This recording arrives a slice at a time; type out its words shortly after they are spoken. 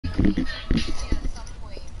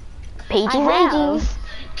Pagey wages.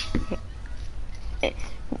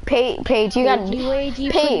 Paige, you got Paige. Do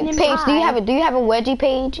you have a wedgie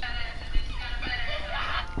page?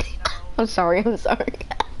 I'm sorry.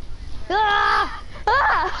 Ah!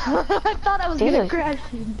 I thought I was gonna crash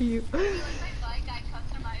into you.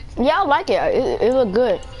 Yeah, I like it. It looked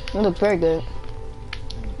good. It looked very good.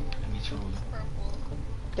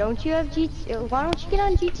 Don't you have GTA? Why don't you get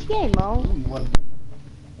on GTA, Mo?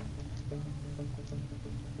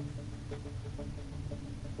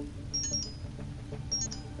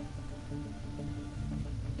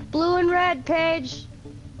 Blue and red, Paige.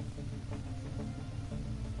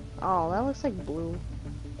 Oh, that looks like blue.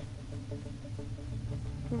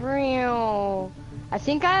 Real. I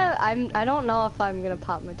think I don't know if I'm gonna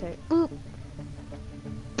pop my tire. Boop.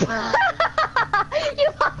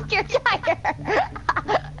 You popped your tire.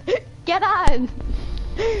 Get on.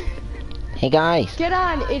 Hey guys. Get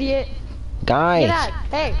on, idiot. Guys. Get on.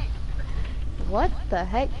 Hey. What the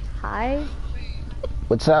heck? Hi.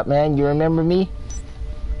 What's up, man? You remember me?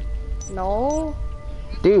 No.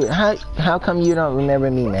 Dude, how come you don't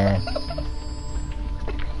remember me, man?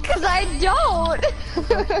 Cause I don't.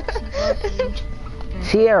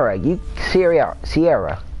 Sierra.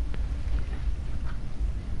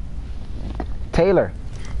 Taylor.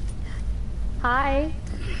 Hi.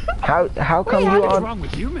 How come you What's on? wrong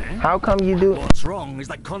with you, man? How come you do? What's wrong is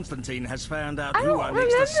that Constantine has found out who our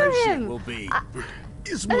next associate will be.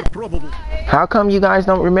 Is more probable. How come you guys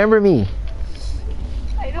don't remember me?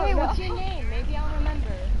 I don't know. What's your name? Maybe I'll remember.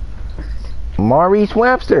 Maurice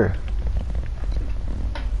Webster.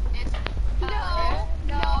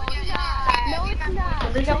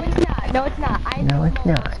 No, it's not. I know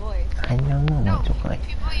Mo's voice. I know Mo's voice.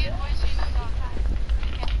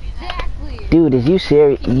 Exactly. Dude, is you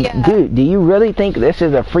serious? Yeah. Dude, do you really think this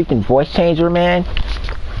is a freaking voice changer, man?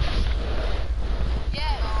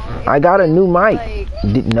 Yes. I got a new mic.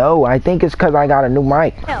 No, I think it's because I got a new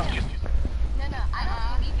mic. No, I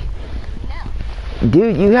don't believe you. No.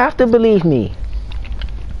 Dude, you have to believe me.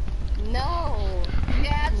 No.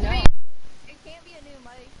 Yeah, it's me. It can't be a new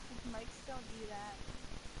mic. Mics don't do that.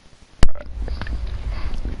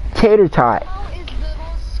 Tater tot. Mo is the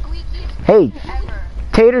most squeakiest Hey, ever.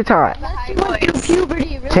 tater tot. Unless you went through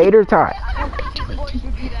puberty really Tater tot. I don't think his voice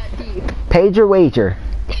would be that deep. Pager wager.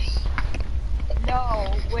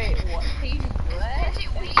 No, wait, what? Paige what?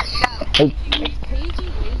 Hey, Paige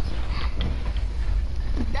wait.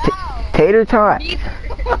 No. tater tot.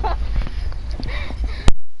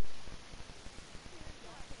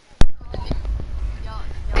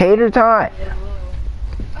 Tater tot.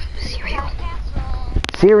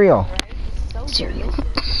 Cereal. Cereal.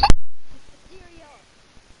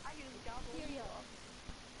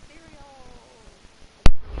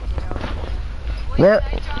 Man,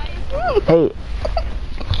 hey,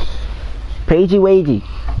 Pagey Wagey.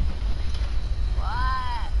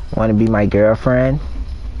 Wanna be my girlfriend?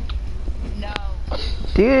 No.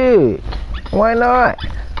 Dude, why not?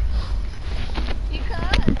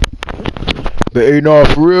 Because But hey, no,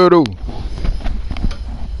 for real though.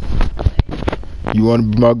 You wanna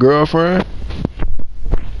be my girlfriend?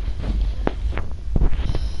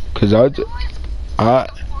 Cause I would.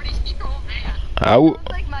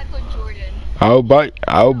 like Michael Jordan. I'll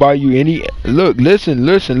buy you any. Look, listen.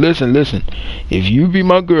 If you be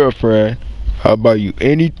my girlfriend, I'll buy you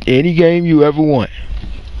any game you ever want.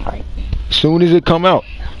 Soon as it come out.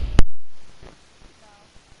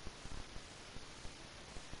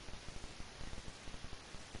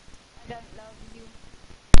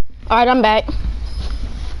 Alright, I'm back.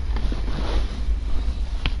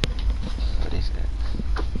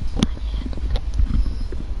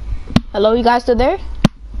 Hello, you guys still there?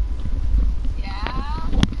 Yeah.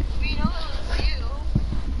 We know it was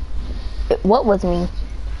you. What was me?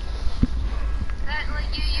 That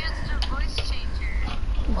like you used a voice changer.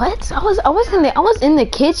 What? I was in the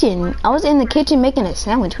kitchen. I was in the kitchen making a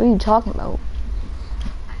sandwich. What are you talking about?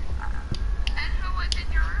 And who was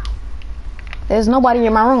in your room? There's nobody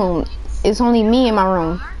in my room. It's only me in my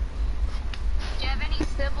room. Do you have any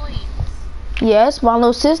siblings? Yes, my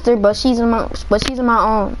little sister, but she's in my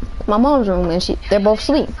my mom's room, and they're both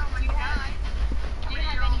asleep. Do you have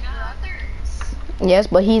any brothers? Yes,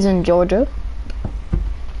 but he's in Georgia.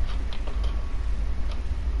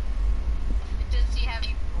 Does he have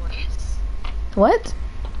a voice? What?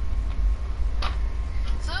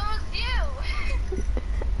 So it was you.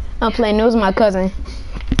 I'm playing. It was my cousin.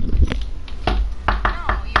 No,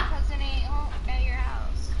 your cousin ain't home at your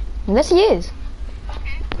house. Yes, he is.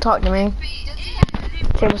 Okay. Talk to me. Does he have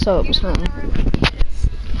Say what's up. What's up? Give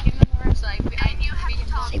him the rest. Like, I knew how to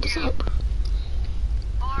talk Say what's up.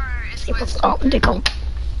 or Oh, they go.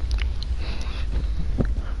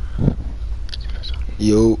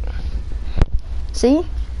 Yo. See?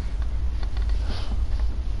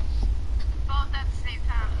 Both at the same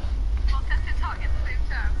time. Both have to talk at the same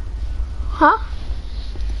time. Huh?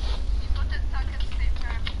 You both have to talk at the same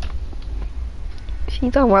time. She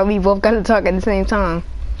talking about we both gotta talk at the same time.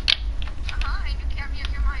 Uh-huh, and you can't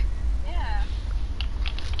mute your mic. Yeah.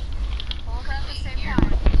 Both at the same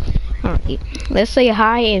time. Alright. Let's say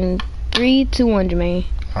hi in 3, 2, 1, Jermaine.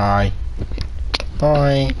 Hi.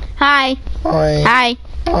 Hi. Hi. Hi. Hi.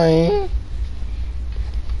 Hi.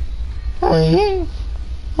 Hi.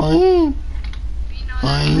 Hi.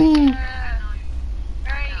 Hi.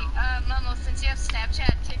 Alright, Momo, since you have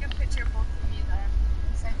Snapchat, take a picture of both of you then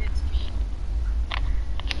and send it to me.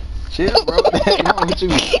 Chill, bro. What the heck wrong with you?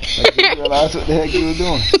 Like, you realize what the heck you were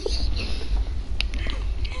doing.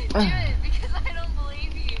 Do it, because I don't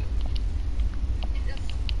believe you. It just,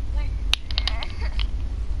 like,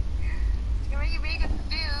 you're making me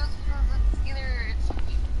confused because it's either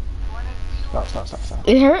one of you Stop.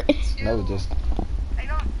 It hurt? two. No, just. I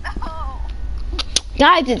don't know.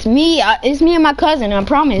 Guys, it's me. It's me and my cousin, I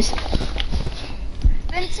promise.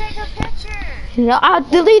 Then take a picture. No, I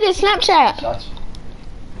deleted Snapchat. Gotcha.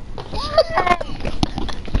 Why?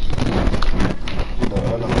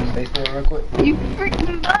 Hold on, stay still real quick. You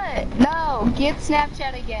freaking butt. No, get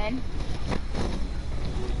Snapchat again.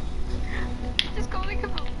 Just go make it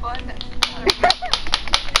fun.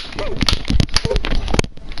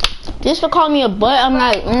 Just for calling me a butt, I'm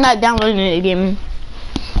not downloading it again.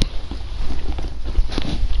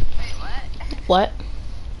 Wait, What?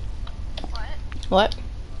 what? What? What?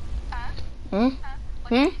 Huh? Hmm? Huh? What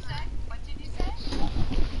Hmm? did you say? What did you say?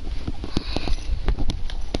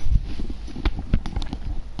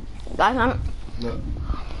 Guys, I'm... Look.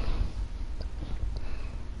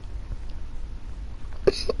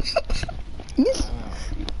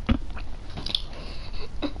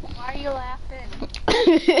 Why are you laughing? Are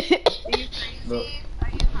you crazy? Look. Are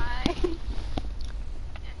you high?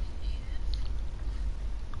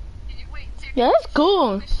 Did you wait? Yeah, that's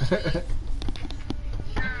cool.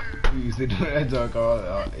 We used to do that joke all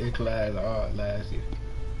in class all last year.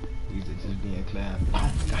 We used to just be in class.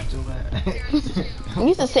 Oh, got your ass. You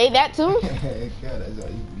used to say that too? Yeah, that's all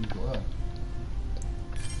you go up.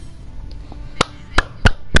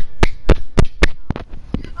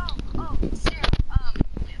 Oh, Sarah,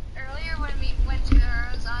 earlier when we went to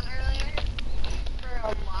Arizona earlier, for a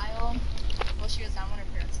while, well, she was on when her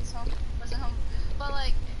parents wasn't home, but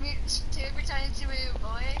like, she was pretending to be a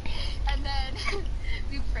boy, and then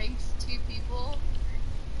we pranked 2 people,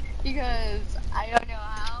 because I don't know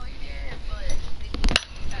how we did it, but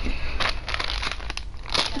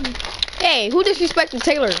Hey, who disrespected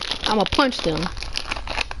Taylor? I'ma punch them.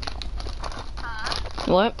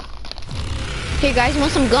 What? Hey guys, you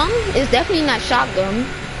want some gum? It's definitely not shot gum.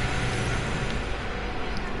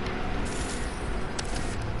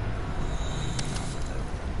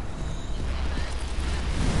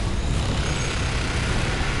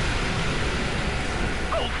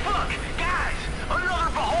 Oh fuck! Guys!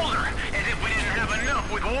 Another beholder! As if we didn't have enough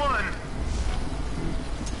with one!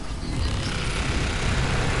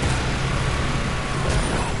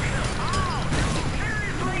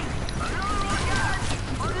 Seriously? Another one, guys!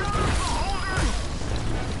 Another beholder!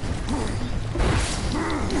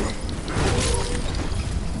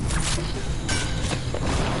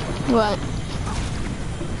 What?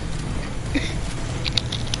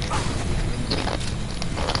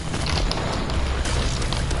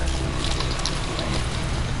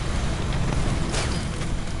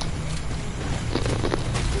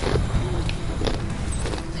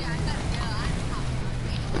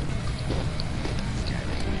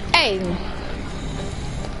 Hey.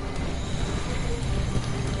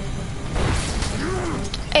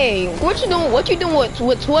 Hey, what you doing? What you doing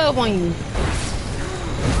with 12 on you?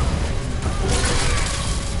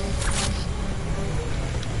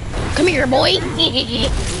 Come here, boy. Come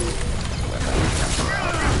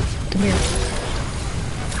here.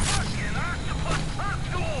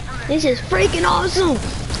 This is freaking awesome.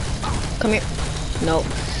 Come here. Nope.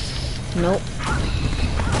 Nope.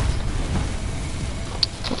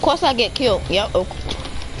 Of course I get killed. Yep. Oh.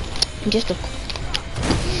 Just a...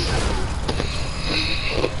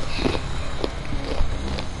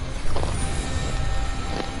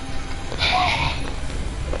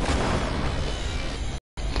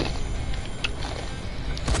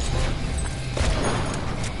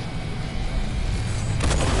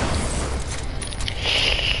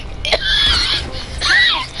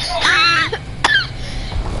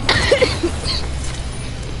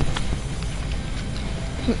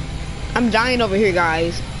 I'm dying over here,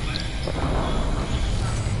 guys.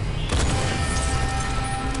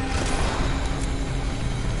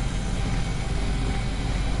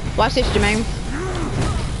 Watch this, Jermaine.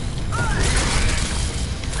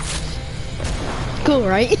 Cool,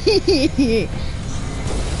 right? That's it!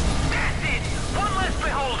 One less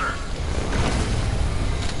beholder!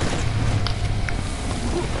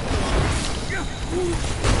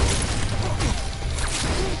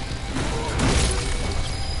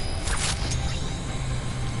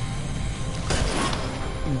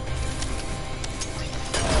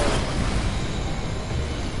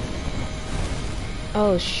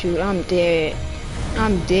 Oh shoot, I'm dead.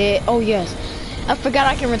 I'm dead. Oh yes. I forgot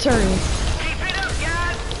I can return. Keep it up,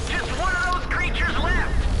 guys! Just one of those creatures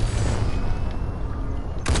left!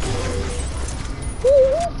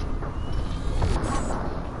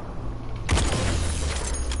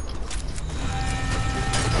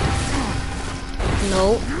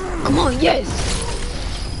 No. Come on, yes.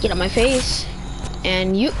 Get out my face.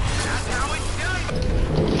 And you. That's how it's done!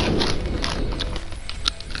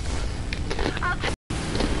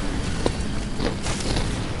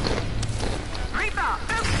 Reaper!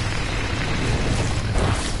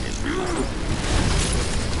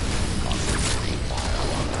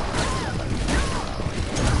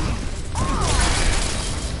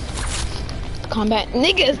 Combat.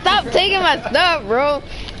 Nigga, stop taking my stuff, bro.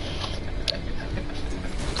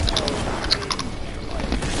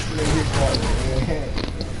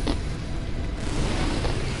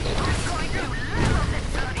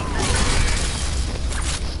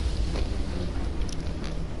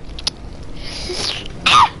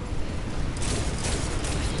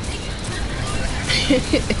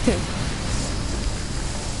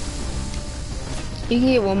 You can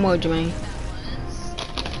get one more, Jermaine.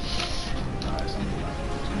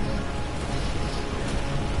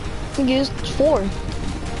 You can get 4.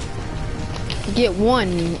 Get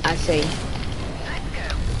 1, I say. Let's go.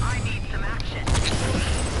 I need some action.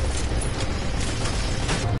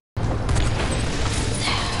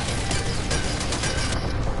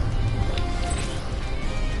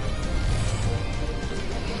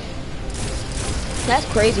 That's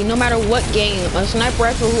crazy. No matter what game, a sniper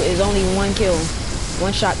rifle is only 1 kill.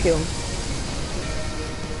 1 shot kill.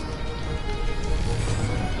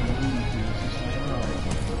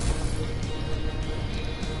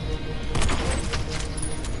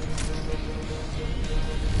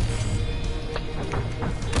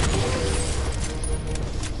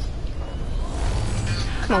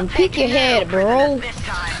 Come on, peek your head, bro. This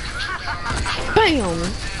time.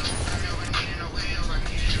 Bam!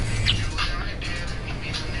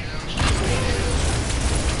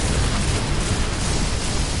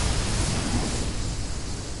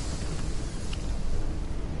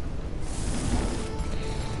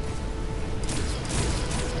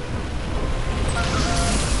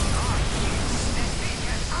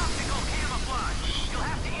 Optical camouflage. You'll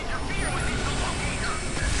have to interfere with it to locate her.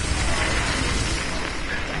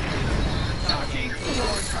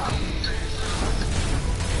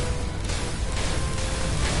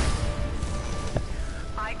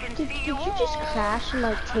 I can Did see you just crash and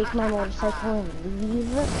like take my motorcycle and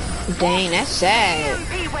leave? Dang, that's sad.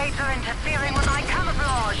 EMP waves are interfering with my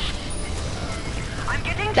camouflage. I'm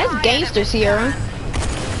getting That's tired gangster, of this Sierra. dance.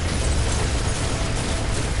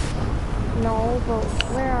 No, but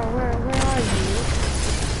where are you?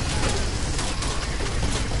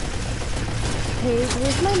 Hey,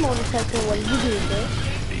 where's my motorcycle? What did you do with it?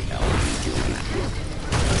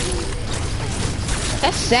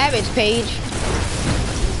 That's savage, Paige.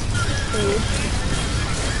 Paige.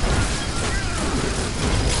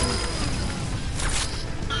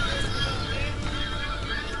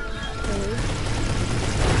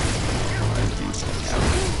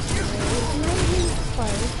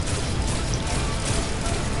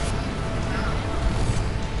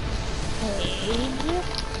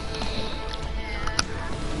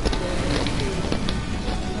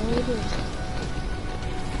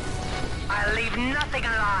 I'll leave nothing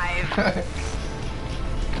alive.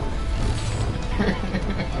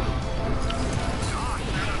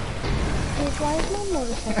 Why is my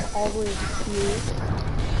motorcycle always here?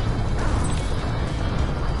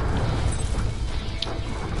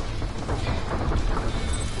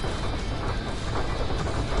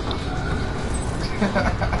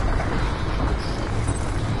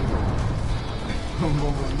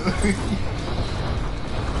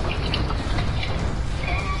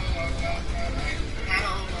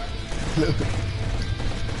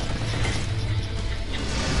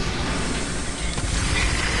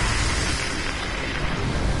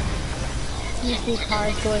 You see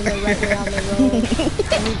cars going directly on the road,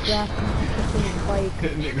 and he's drafting his bike.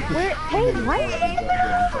 Where? Hey, why is he in the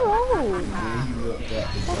road?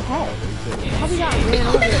 What the heck? Probably got ran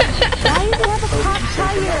over. Why does it have a pop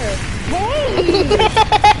tire?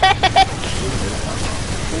 Hey!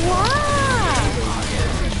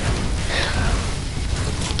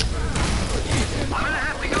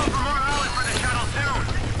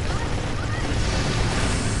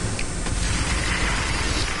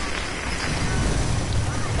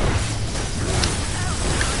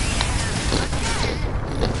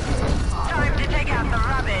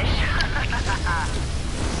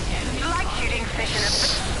 shooting fish in a...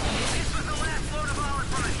 This was the last load of olives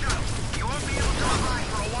from the shuttle. You won't be able to arrive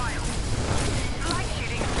for a while. Like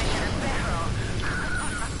shooting fish in a barrel.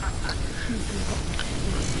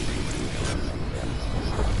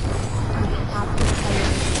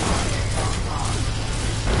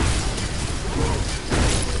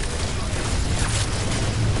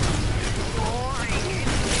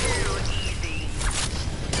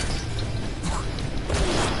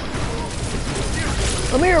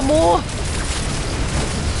 Come here, boy.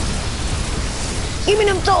 Give me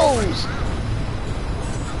them toes.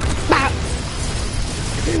 Bow.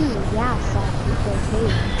 Yeah, Seth, it's okay.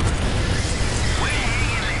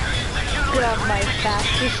 Grab my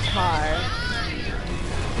fastest car.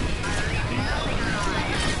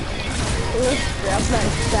 Let's grab my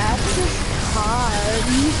fastest car.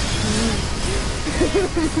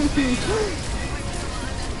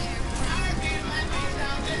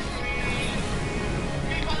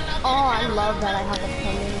 Oh, I love that I have a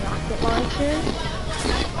flaming rocket launcher.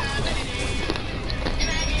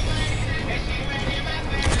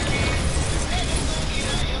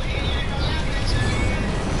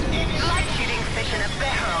 Like shooting fish in a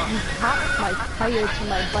barrel. Tap my tire to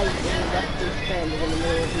my bike and the rest is stranded in the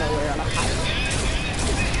middle of nowhere on a highway.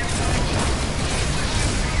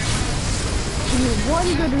 Give me one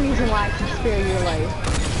good reason why I can spare your life.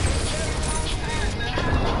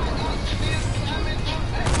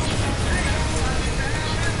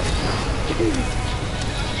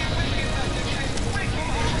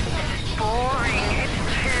 Boring. It's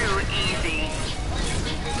too easy.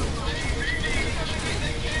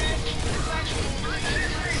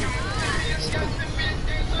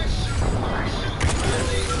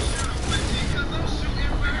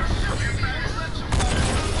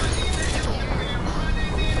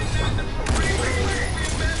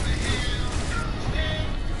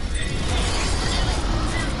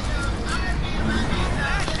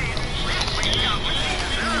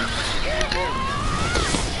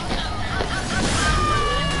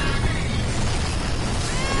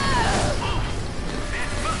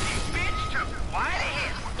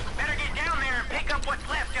 Better get down there and pick up what's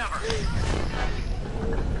left of her.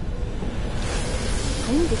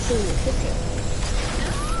 I need to see your picture.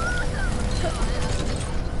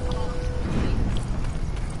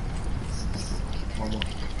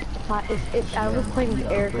 If I was playing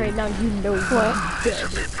with Eric right now, you know what?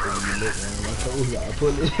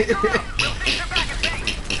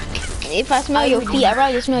 If I smell your feet, I'd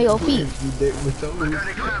rather smell your feet.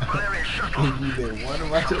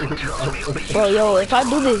 Bro, yo, if I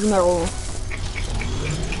do this, bro.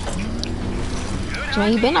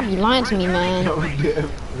 Man, you better not be lying to me, man.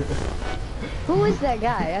 Who is that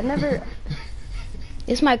guy? I never...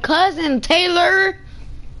 It's my cousin, Taylor.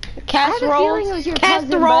 I had a feeling it was your cousin,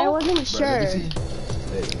 but I wasn't sure. Hey,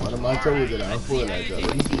 one of my toes that I'm full like that.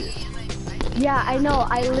 What do you see? Yeah, I know.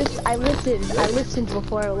 I listened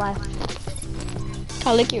before I left.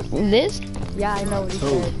 I lick your this? Yeah, I know what he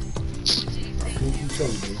said.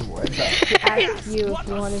 He asked you if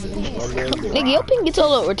you wanted to be his cousin. Nigga, your pink gets a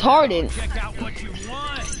little retarded. Check out what you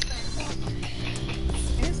want.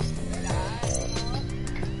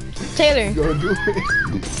 Taylor. Go do it.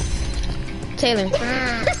 Taylor.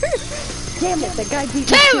 Damn it, that guy beat me.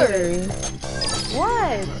 Taylor!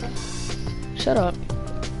 What? Shut up.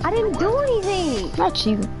 I didn't do anything. Not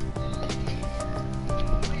you.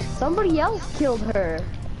 Somebody else killed her.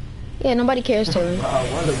 Yeah, nobody cares, Taylor.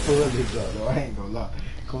 I want to pull this up, though. I ain't gonna lie.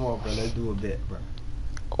 Come on, bro. Let's do a bet, bro.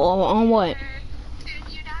 On what?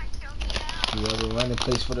 Whoever run the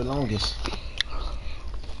place for the longest.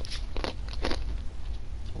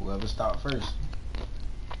 Whoever stop first.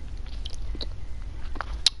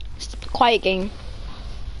 Quiet game.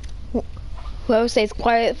 Whoever stays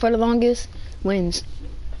quiet for the longest wins.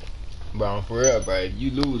 Bro, for real, bro. If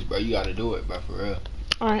you lose, bro, you gotta do it, bro, for real.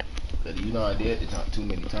 Alright. You know I did it too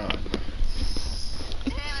many times, bro.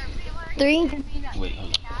 3. Wait,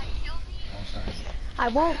 hold on. I'm sorry. I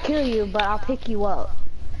won't kill you, but I'll pick you up.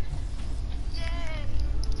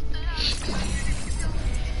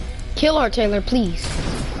 Kill her, Taylor, please.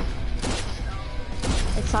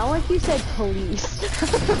 It sounded like you said police.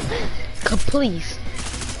 Please.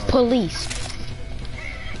 Police.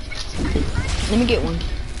 Let me get one.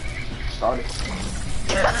 Start it.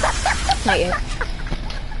 Not yet.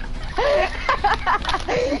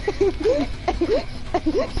 A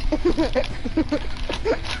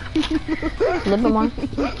little bit more.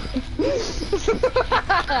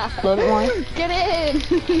 A little bit more. Get in!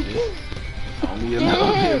 Only a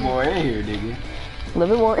little bit more in here, nigga. A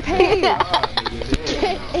little bit more. Hey!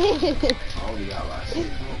 Get in. Get in! I only got like 6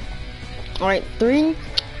 more. Alright, 3.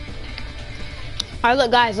 Alright,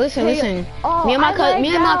 look, guys, listen, listen. Oh, Me and my cousin.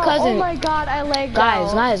 Oh my god, I lagged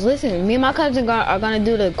out. Guys, listen. Me and my cousin are gonna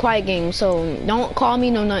do the quiet game, so don't call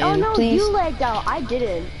me no nothing, Oh no, please. you lagged out. I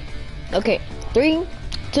didn't. Okay, 3,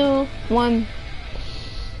 2, 1,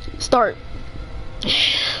 start.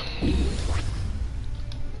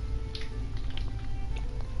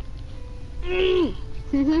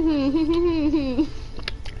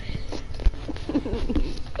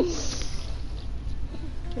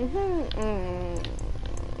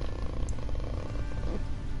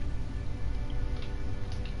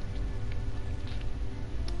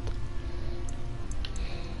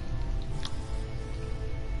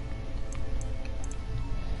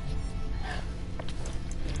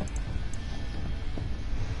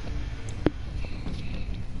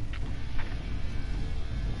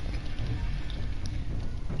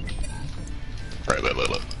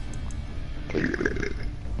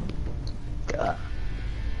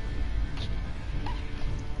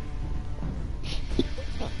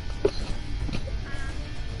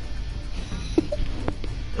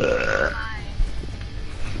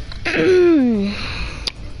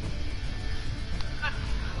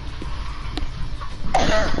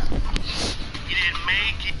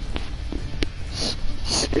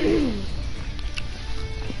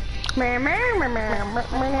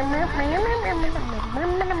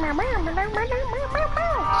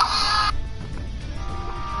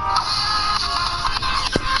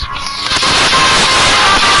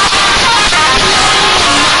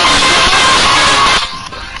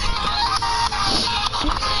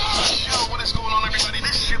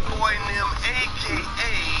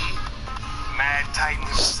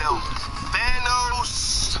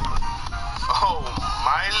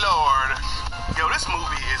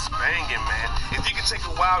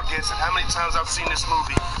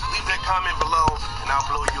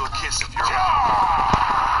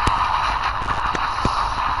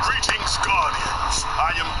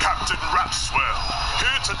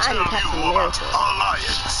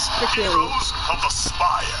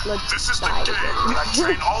 This is the game that I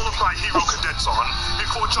train all of my hero cadets on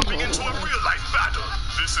before jumping into a real-life battle.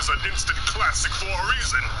 This is an instant classic for a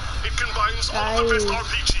reason. It combines all the best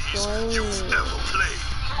RPGs you've ever played.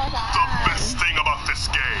 The best thing about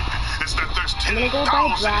this game is that there's 10,000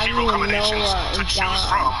 hero combinations to choose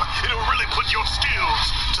from. It'll really put your skills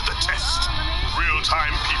to the test.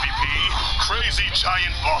 Real-time PvP, crazy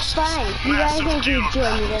giant bosses, massive guild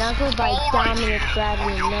battles, then I'll go by Dominic,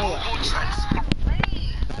 Bradley, and Noah.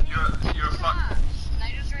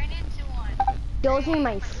 Those are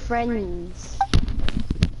my friends.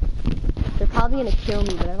 They're probably gonna kill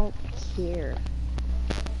me, but I don't care.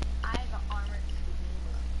 I have an armored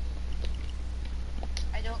Kaguma.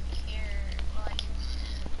 I don't care, like,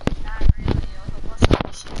 not really, like, what's the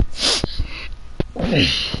mission?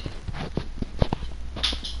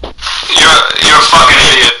 You're a fucking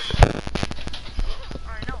idiot.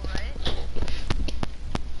 I know, right?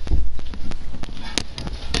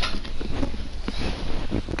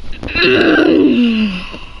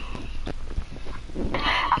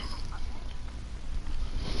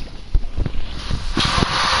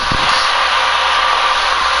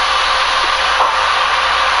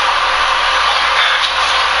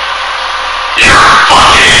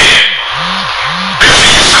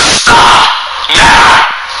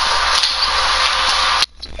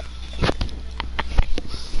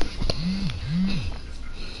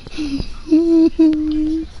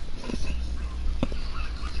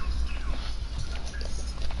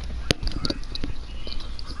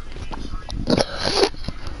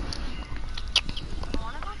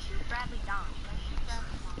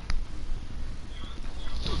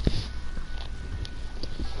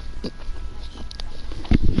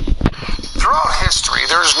 Throughout history,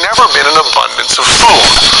 there's never been an abundance of food.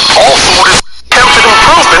 All food is attempted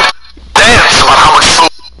improvement. Dance about how much food.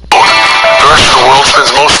 The rest of the world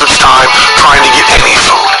spends most of its time trying to get any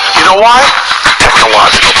food. You know why?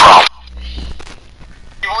 Technological problem.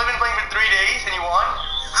 You've only been playing for 3 days and you won?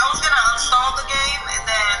 I was gonna uninstall the game and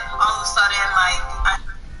then all of a sudden, like,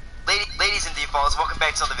 ladies and defaults, welcome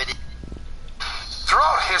back to the video.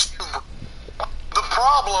 Throughout history, the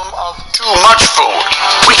problem of too much food.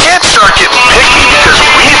 We can't start getting picky because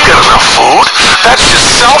we've got enough food. That's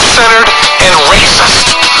just self-centered and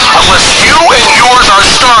racist. Unless you and yours are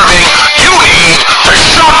starving, you need to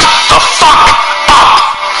shut the fuck up.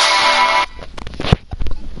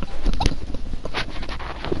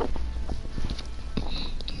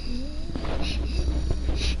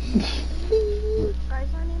 Guys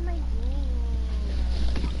aren't in my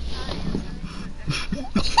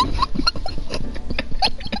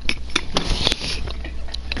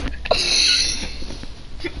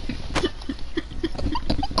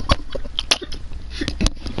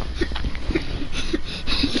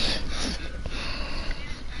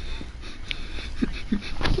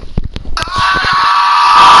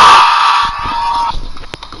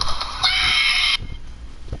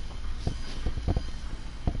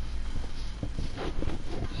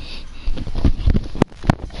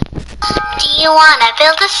you wanna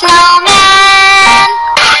build a snowman?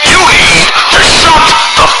 You need to shut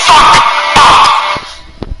the fuck up!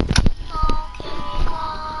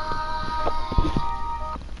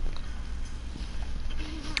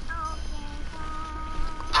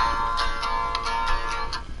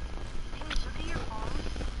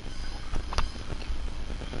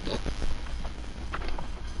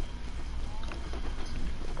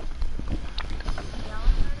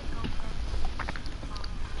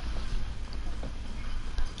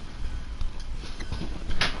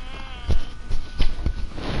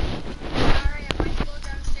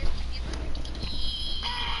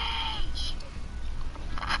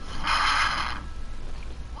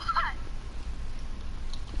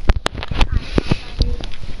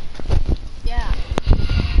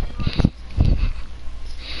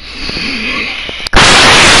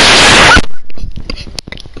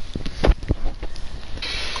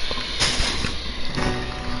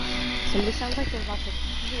 Somebody sounds like they're about to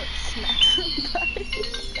smack somebody.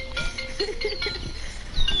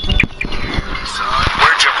 Son,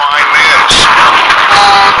 where'd you find this?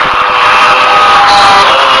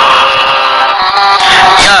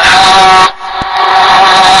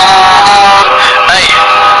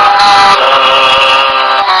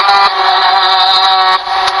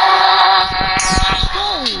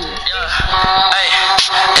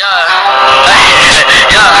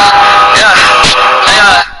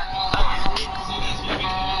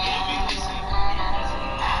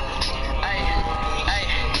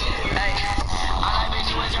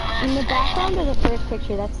 In the background of the first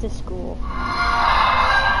picture, that's the school.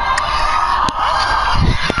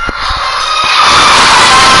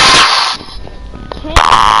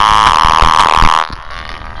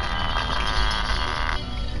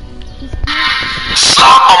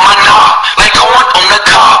 Slop on my knob, like corn on the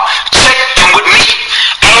cob. Check in with me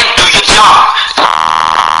and do your job.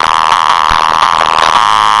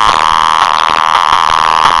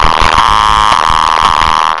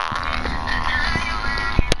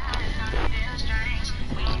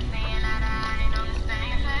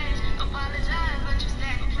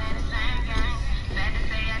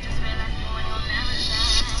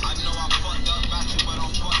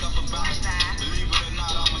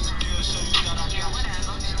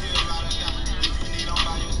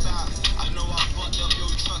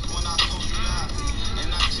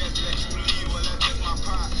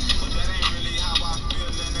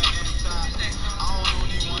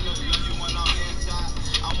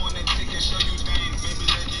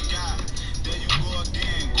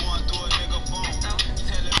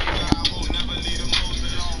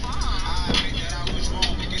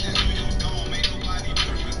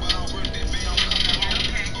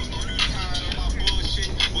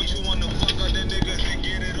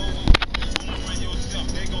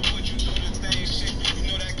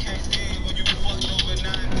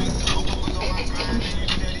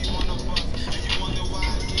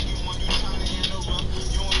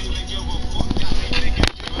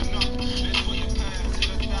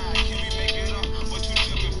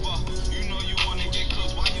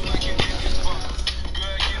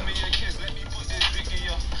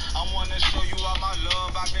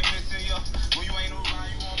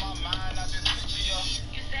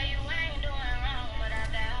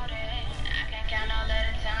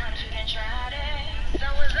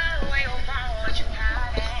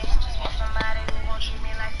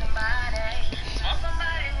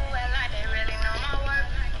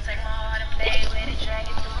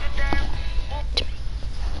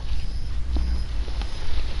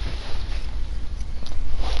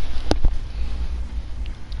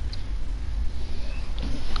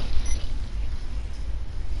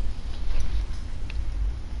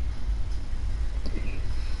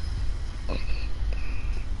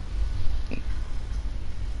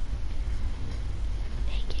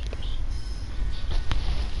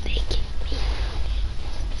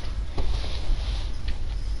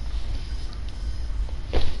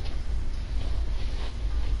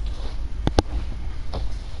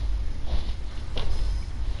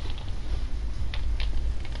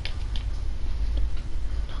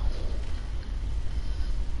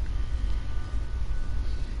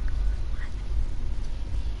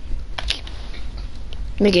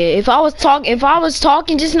 Nigga, if I was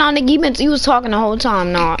talking just now, nigga, you was talking the whole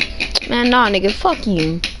time, nah. Man, nah, nigga, fuck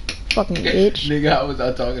you. Fucking bitch. Nigga, I was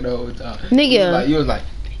out talking the whole time. Nigga. You was like,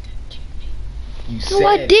 you said. No,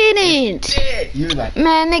 I didn't. You was like,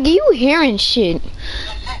 man, nigga, you hearing shit.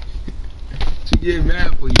 She get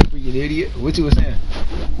mad for you, freaking idiot. What you was saying?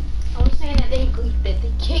 I was saying that they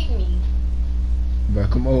kicked me. Bro,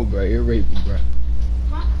 come on, bro. You're raping, bro.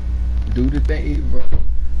 Huh? Do the thing, bro.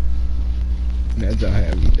 That's how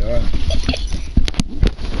happy, dog.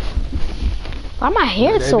 Why my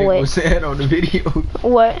hair That so nigga wet? was saying on the video.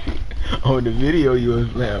 What? On the video you was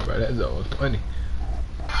playing, bro. That's always funny.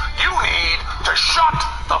 You need to shut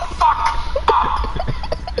the fuck up.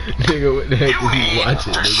 Nigga, what the heck You is he need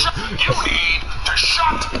watching, to nigga? You need to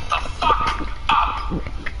shut the fuck up.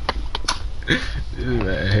 This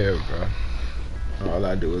man here, bro. All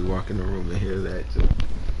I do is walk in the room and hear that. So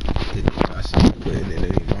I see you putting it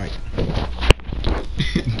in the mic.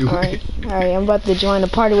 Do Alright, it. alright, I'm about to join a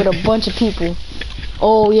party with a bunch of people.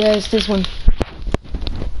 Oh yeah, it's this one.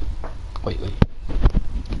 Wait.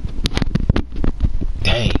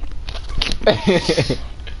 Dang. But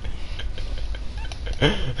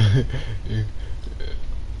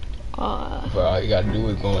all you gotta do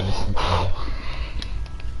is go in this.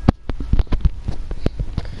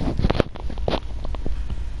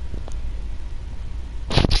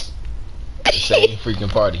 Same freaking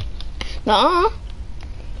party. Nuh-uh.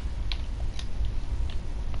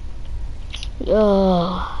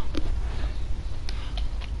 Ugh.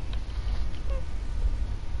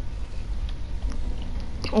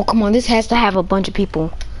 Oh, come on. This has to have a bunch of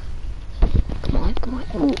people. Come on.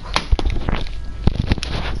 Ooh.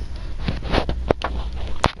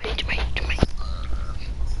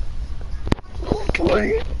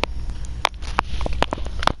 Wait.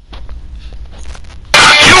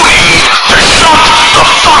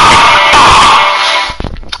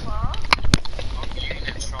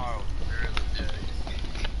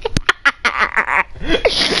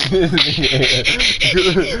 Look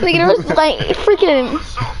at her, like, freaking.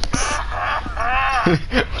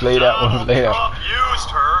 Play that one, play that one. Used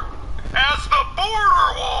her as the border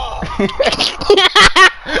wall.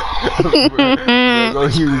 Go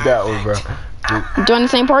use that one, bro. Join the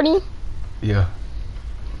same party? Yeah.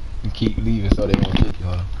 You keep leaving so they won't kick you.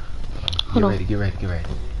 Hold on. Get ready.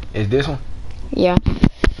 Is this one? Yeah.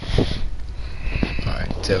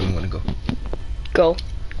 Alright, tell me when to go. Go.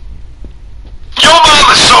 Your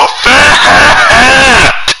mama's so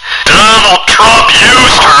fat. Donald Trump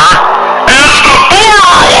used her as the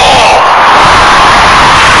border wall.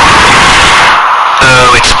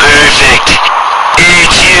 Oh, it's perfect.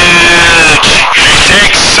 It's huge. She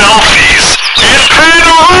takes selfies in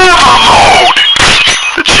panorama mode.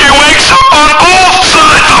 She wakes up on both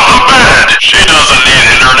sides of the bed. She doesn't need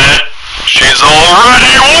internet. She's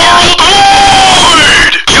already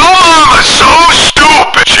worldwide. Your mama's so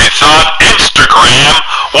stupid. She thought Instagram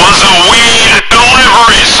was a weed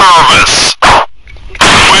delivery service.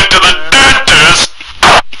 Went to the dentist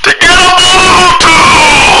to get a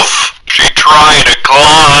Bluetooth. She tried to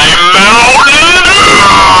climb Mountain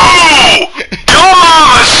Dew. Your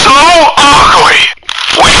mama's so ugly.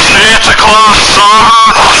 When Santa Claus saw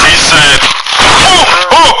her, he said, oh,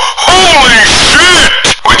 holy shit!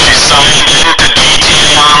 When she signed in to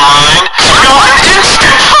GTA Online, she got an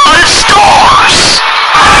instant 5 stars.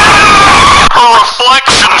 Her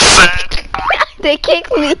reflection said, They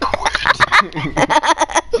kicked me.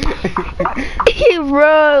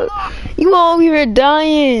 Bro, you over here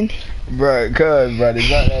dying. Bro, cuz, bro, that's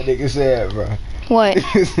not that nigga said, bro. What?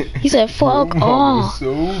 He said, fuck off.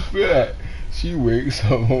 So fat. She wakes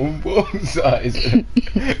up on both sides. The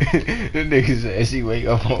nigga said she wake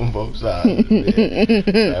up on both sides.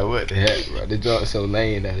 Like, what the heck, bro? The joke's so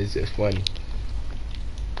lame that it's just funny.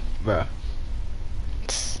 Bro.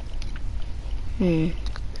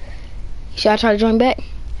 Should I try to join back?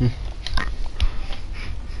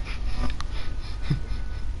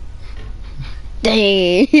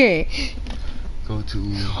 Dang. Go to.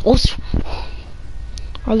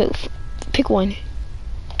 Oh, look. Pick one.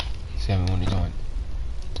 7 when to join.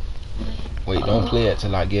 Wait, don't play it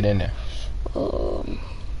till I get in there.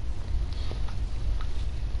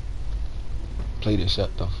 Play this,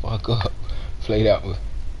 shut the fuck up. Play that one.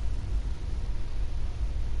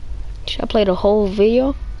 Should I play the whole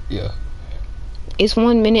video? Yeah. It's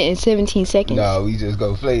 1 minute and 17 seconds. No, we just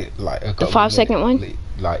go play it like a couple. The 5 second one?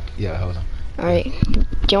 Like, yeah, hold on. Alright.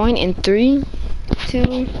 Join in 3,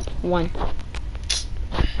 2, 1.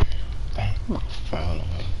 Bang. Hold on.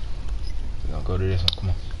 We're gonna go to this one. Come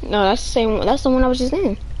on. No, that's the same one. That's the one I was just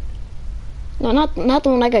in. No, not the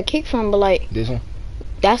one I got kicked from, but like. This one?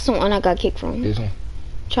 That's the one I got kicked from. This one?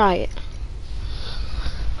 Try it.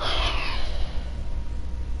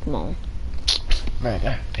 Come on. Man,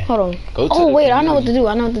 God damn. Hold on. Go to oh the wait, community. I know what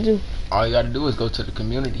to do. All you gotta do is go to the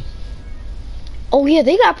community. Oh yeah,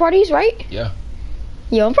 they got parties, right? Yeah.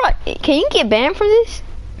 Yo, can you get banned for this?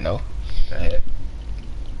 No. Go ahead.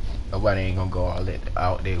 Nobody ain't gonna go out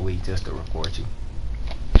their way just to record you.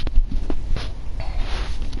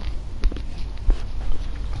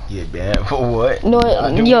 Get banned for what? No,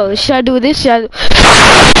 yo, should I do this? Nah.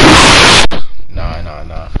 I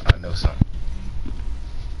know something.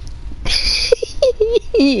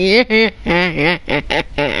 Baby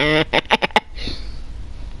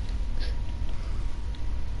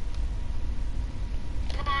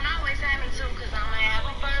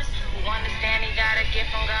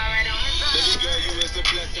girl, you is a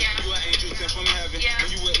blessing. You an angel sent from heaven. When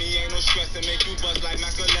you with me, ain't no stress. It make you bust like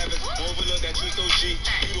Mac 11. Overlook that you so G.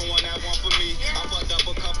 You the one that want for me. I fucked up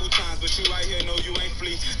a couple times, but you right here, no, you ain't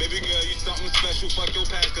flea. Baby girl, you something special. Fuck your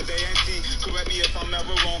past, cause they ain't see. Correct me if I'm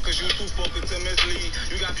ever wrong, cause you too focused to mislead.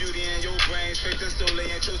 You got beauty in your brain, straight to soul, they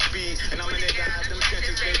ain't your speed. And I'm a nigga out them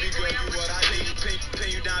trenches. Baby girl, you what I need. Pin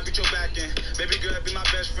you down, beat your back in. Baby girl, be my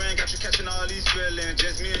best friend. Got you catching all these feelings.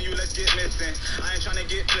 Just me and you, let's get missing. I ain't tryna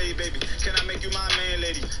get played, baby. Can I make you my main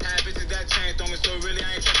lady? Had bitches that changed on me, so really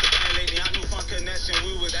I ain't trust the thing lately. I knew from connection,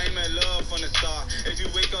 we was aiming love from the start. If you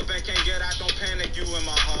wake up and can't get out, don't panic, you in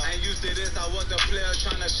my heart. Ain't used to this, I was a player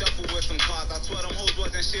trying to shuffle with some cards. I swear them hoes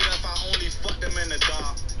wasn't shit if I only fucked them in the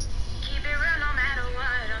dark. Keep it real no matter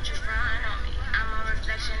what, don't you front on me. I'm a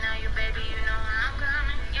reflection of you, baby, you know how I'm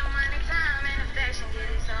coming. Your money, time, and affection, get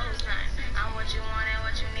these hoes nice. I'm what you want and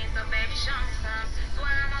what you need, so baby, show me some.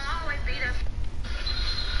 Swear I'ma always be the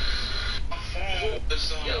I'm so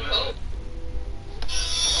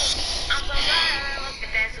glad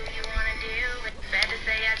if that's who you wanna deal with. Bad to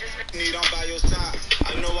say I just Need I'm by your side.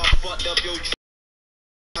 I know I fucked up your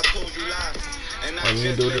I told you lies. And I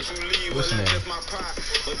just let you leave. Well, that's just my pride.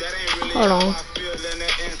 But that ain't really Hold how on. I feel in the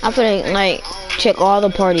inside. I'm finna like check all the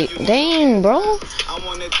party. Dang, bro. I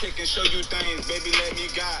wanna take and show you things, baby, let me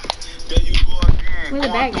guide. There you go again. Where's the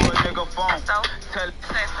bag Going at? through a nigga phone. Tell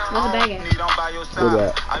Where's the bag at? Need I'm by your Where's side.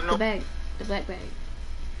 that? I know The bag. The black bag.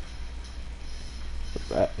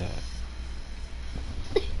 Right.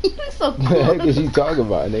 You're so What the heck cool. is you talking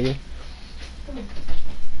about, nigga?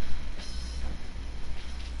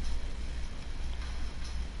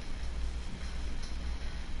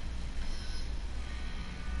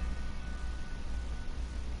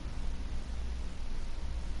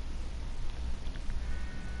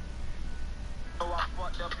 I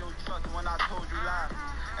fucked up your trust when I told you lies.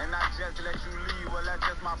 And I just let you leave. Well, that's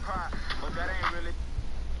just my pride. But that ain't really.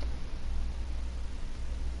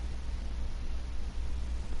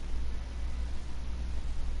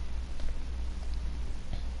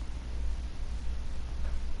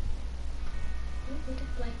 Where's the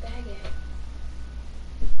black bag at?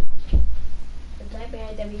 The black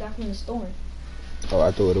bag that we got from the store. Oh,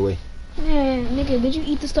 I threw it away. Man, nigga, did you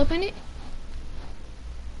eat the stuff in it?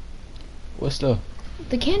 What stuff?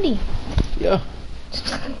 The candy. Yeah.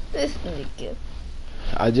 This nigga.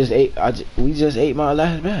 We just ate my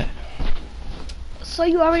last bag. So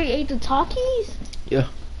you already ate the Takis? Yeah.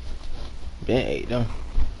 Been ate them.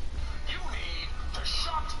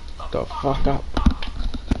 The fuck up.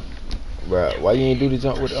 Bruh, why you ain't do the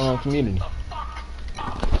jump with community?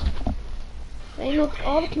 They look,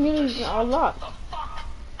 all the communities are locked.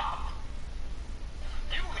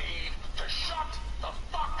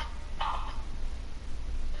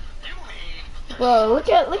 Bro, look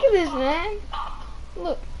at this, man.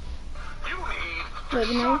 Look. Look,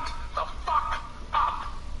 man.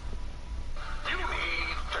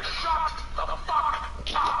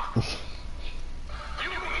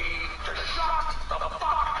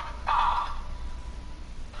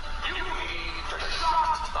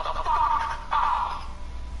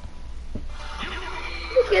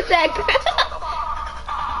 Look at that.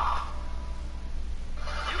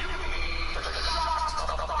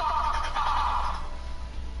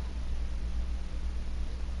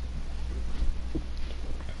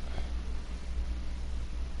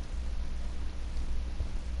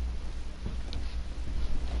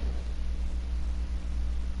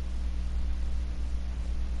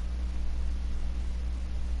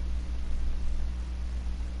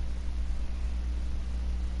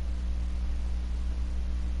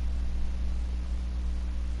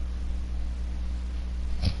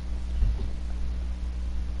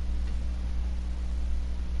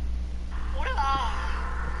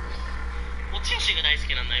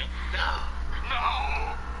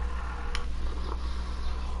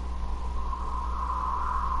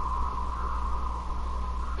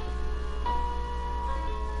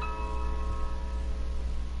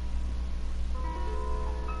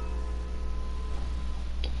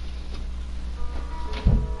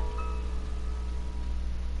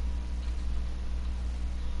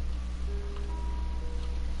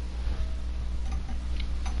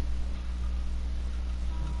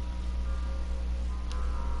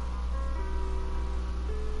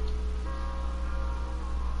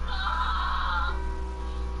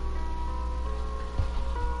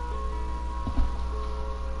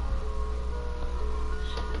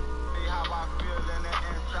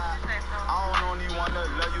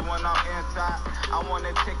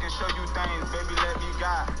 can show you things, baby, let me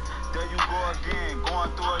guide. There you go again, going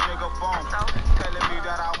through a nigga phone. Telling me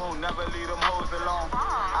that I won't never leave them hoes alone.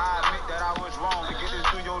 I admit that I was wrong to get this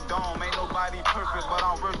through your dome. Ain't nobody perfect, but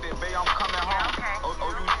I'm worth it, babe, I'm coming home. Oh,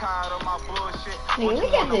 you tired of my bullshit? Nigga,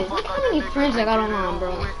 look at this. Look how many friends I got online,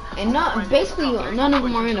 bro. And not basically none of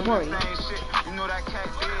them are in the party. You know that cat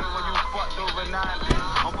did when you fucked over 9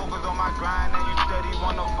 I'm focused on my grind and you steady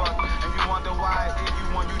wanna fuck. And you wonder why it is you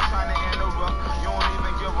when you trying to interrupt. You don't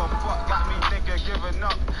even give a fuck, got me thinking giving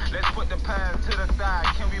up. Let's put the past to the side,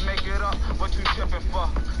 can we make it up? What you tripping for?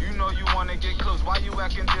 You know you wanna get close, why you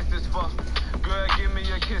acting just as fuck? Girl, give me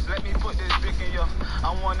a kiss, let me put this dick in you.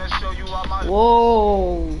 I wanna show you all my...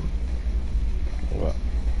 Whoa. What?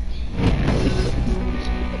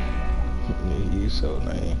 You so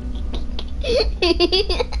lame.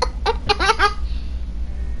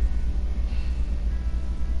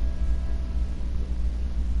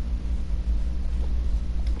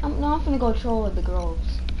 I'm finna go troll with the girls.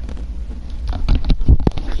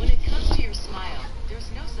 When it comes to your smile, there's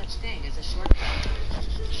no such thing as a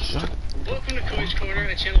shortcut. Welcome to Coach Corner,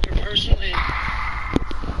 a channel for personal and...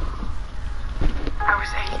 I was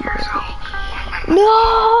 8 years old. No!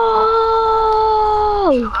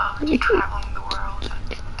 Traveling the world and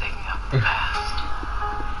digging up the past.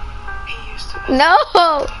 He used to No!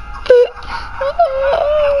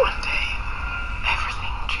 one day,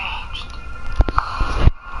 everything changed.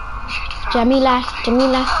 Jamila,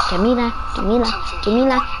 Jamila, Jamila, Jamila,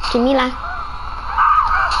 Jamila, Jamila.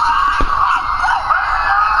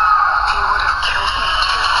 He would have killed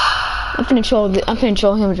me too. I'm finna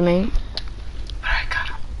troll him, Jermaine. But I got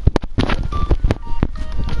him.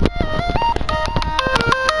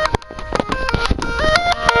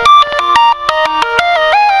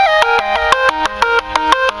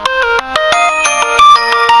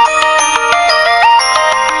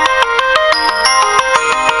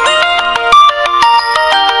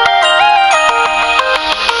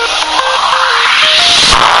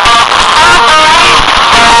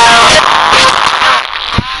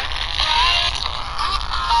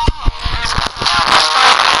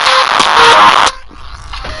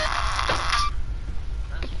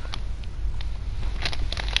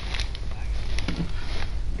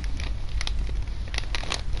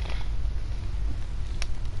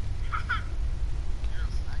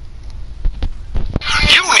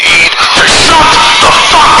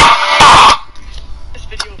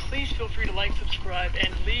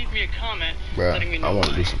 Bruh, I want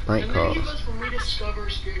to do some prank calls. Rediscover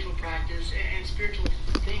spiritual practice and spiritual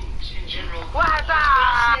things in general.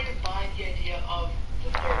 Fascinated by the idea of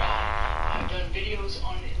the third eye. I've done videos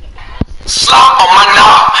on it in the past. Slop on my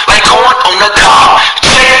knob, like corn on the cob.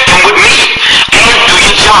 Check in with me and do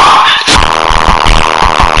your job.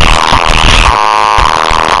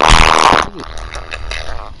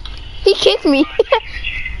 He kicked me.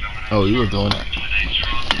 Oh, you were doing that.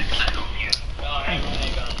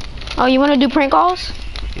 Oh, you wanna do prank calls?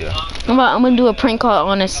 Yeah. I'm gonna do a prank call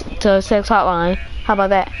on this to sex hotline. How about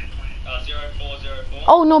that? 0404.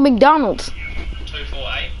 Oh no, McDonald's.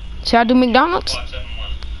 248. Should I do McDonald's? 571.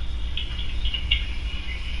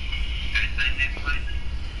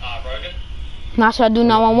 Rogan. Now should I do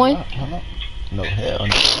 911? No, hell no.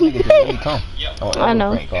 Niggas just really come. Yep. I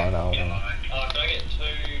know. Prank call now. Could I get 2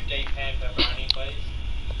 deep pan pepperoni, please?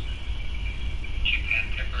 Chicken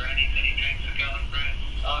pepperoni, mini drinks with garlic bread.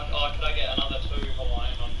 Could I get another 2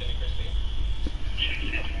 Hawaiian on thin and crispy?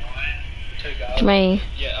 2 garlic. Jermaine,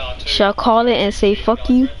 Yeah, 2. should I call it and say fuck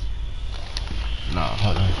you? Nah,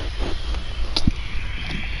 hold on.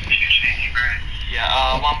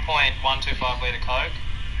 Yeah, 1.125 litre Coke.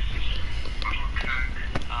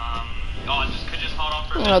 Could you just hold on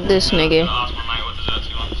for a Oh, second? this nigga. Ask my mate what desserts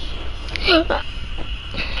he wants. 2 seconds.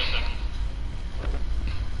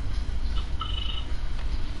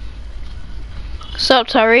 Sup,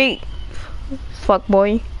 Tariq? Fuck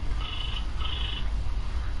boy.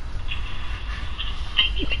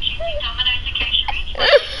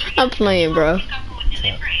 I'm playing, bro.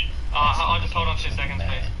 I'll just hold on 2 seconds,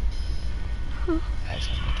 please.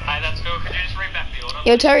 Hey, that's cool. Could you just read back the order?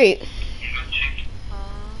 Yo, Tariq.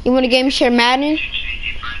 You want to game share Madden?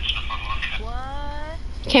 What?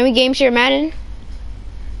 Can we game share Madden?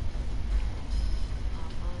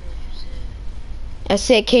 I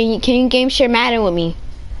said, can you game share Madden with me?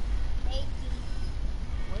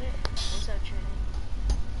 What's up,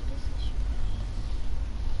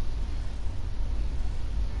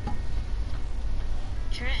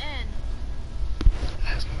 Trenton?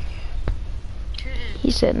 Trenton. He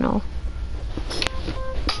said no.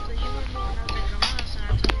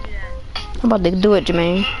 I'm about to do it,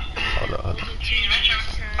 Jermaine. Hold on.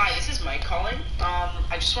 Hi, this is Mike calling.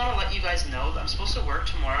 I just want to let you guys know that I'm supposed to work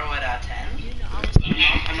tomorrow at 10.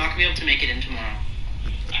 I'm not gonna be able to make it in tomorrow.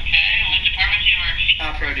 Okay, what department do you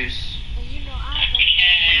work? Produce. Okay,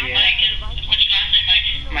 Mike, what's your last name,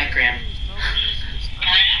 Mike? Mike Graham.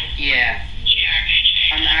 Graham? Yeah.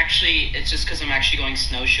 GRH. I'm actually, it's just because I'm actually going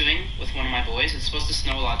snowshoeing with one of my boys. It's supposed to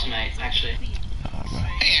snow a lot tonight, actually.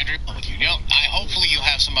 Hey, Andrew. With you. Hopefully you'll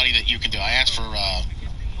have somebody that you can do. I asked for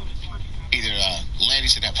either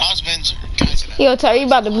ladies that have husbands or guys that have... Yo, Terry,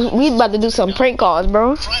 we about to do some prank calls,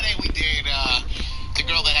 bro. Friday we did the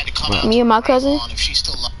girl that had to come out. Me and my cousin. If she's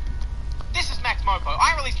still... This is Max Mopo.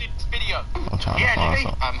 I released this video.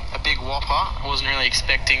 I'm a big whopper. I wasn't really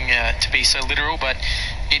expecting to be so literal, but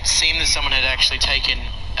it seemed that someone had actually taken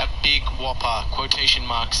a big whopper, quotation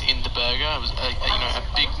marks, in the burger. It was a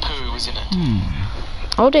big poo was in it.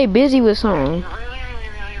 Oh, they busy with something.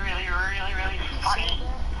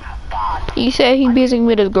 He said he busy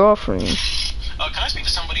with his girlfriend. Can I speak to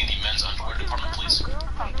somebody in the men's underwear department, please?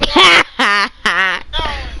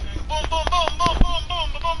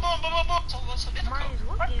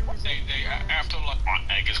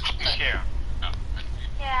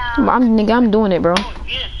 I'm doing it, bro.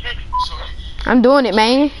 I'm doing it,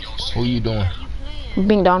 man. Who you doing?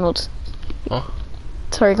 McDonald's. Huh?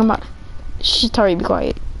 Tariq, come on. Shh, Tariq, be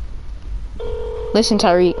quiet. Listen,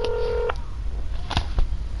 Tariq.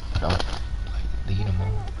 Don't lead them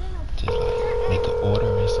on. Just like make an order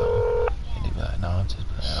or something. And they be like, no, I'm just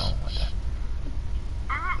playing. I don't want that.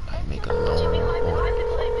 Like make a long order.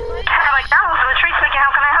 McDonald's, Latrice speaking.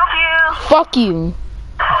 How can I help you? Fuck you.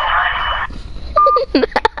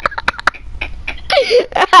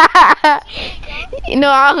 No,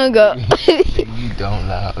 I hung up. You don't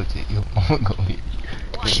lie, OJ. Your mama gonna be.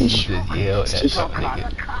 You just yell at some nigga.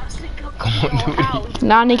 Come on, do it.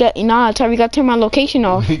 Nah, nigga. Nah, Tariq, gotta turn my location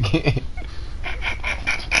off. Do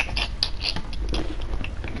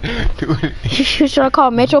it. Should I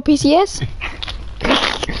call Metro PCS?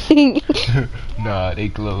 Nah, they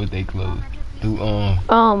closed. They closed. Do oh,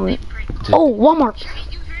 Walmart.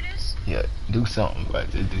 Yeah, do something, but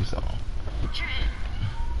just do something.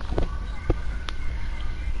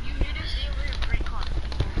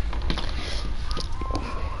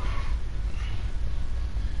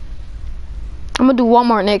 I'm gonna do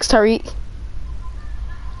Walmart next, Tariq.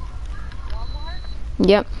 Walmart?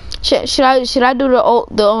 Yep. Should I do the old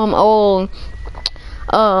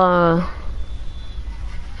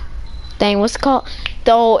thing? What's it called?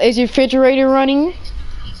 The old, is your refrigerator running?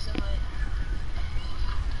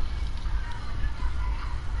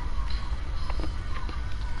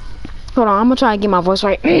 Hold on, I'm gonna try to get my voice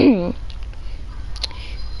right.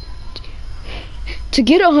 To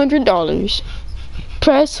get $100,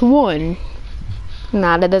 press 1.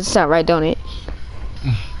 Nah, that doesn't sound right, don't it? Thank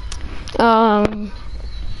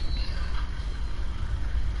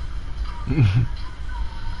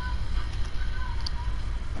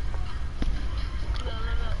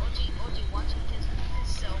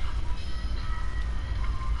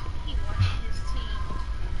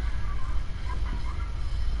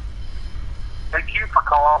you for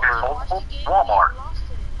calling your local Walmart.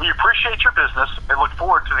 We appreciate your business and look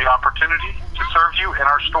forward to the opportunity to serve you in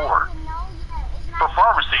our store. For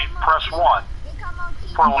pharmacy, press 1.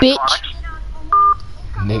 For electronics,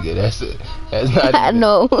 nigga, that's not. I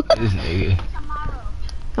know. This nigga.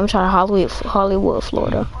 I'm trying to Hollywood,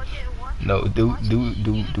 Florida. No, do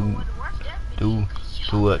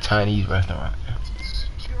a Chinese restaurant.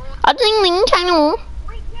 I'm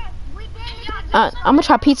gonna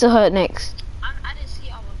try Pizza Hut next.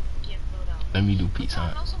 Let me do Pizza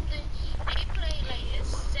Hut.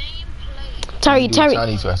 Tariq.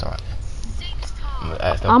 Chinese restaurant.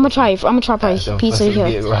 I'm gonna try Pizza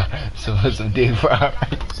Hut. So put some dick fried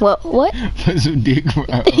rice. What? Put some dick fried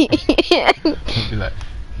rice. Be like,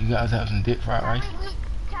 you guys have some dick fried rice?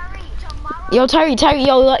 Yo, Tariq,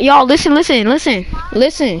 y'all, listen.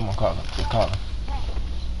 Come on, call him. Just call him.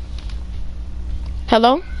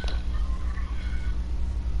 Hello?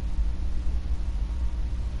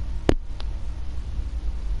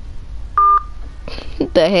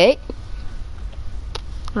 The heck?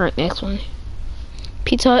 Alright, next one.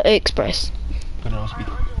 Pizza Hut Express. Put it on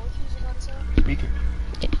speaker. Speaker.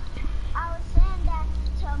 Yeah. I was saying that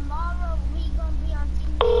tomorrow we gonna be on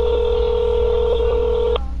TV.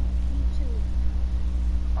 YouTube.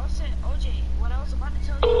 Also, OJ, what I was about to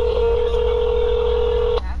tell you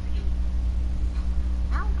is after you.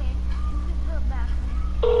 I don't care. You can feel bad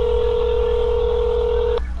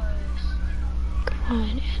for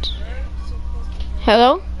me.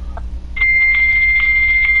 Hello?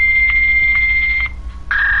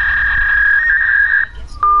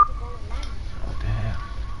 What the hell?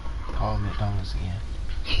 Call McDonald's again.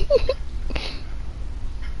 What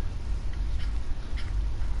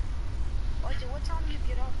time do you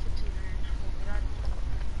get off to tonight?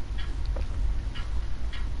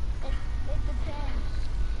 It depends.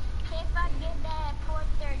 If I get that at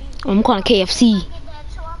 4:30. I'm calling KFC. If I get that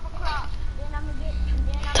at 12 o'clock, then I'm gonna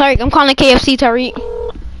get. Tariq, I'm calling KFC, Tariq. 2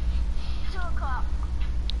 o'clock.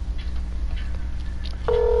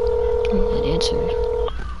 I'm not answering.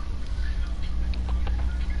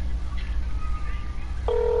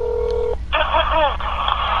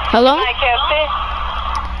 Hello?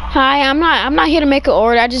 Hi, I'm not here to make an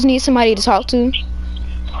order. I just need somebody to talk to.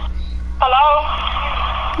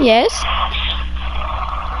 Hello? Yes?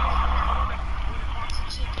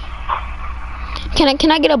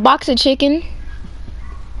 Can I get a box of chicken?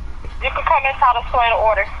 You can come inside the store and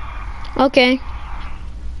order. Okay.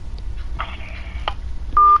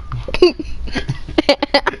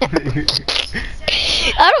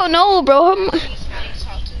 I don't know, bro.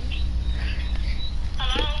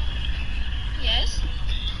 Yes?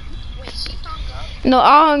 Wait, she hung up? No,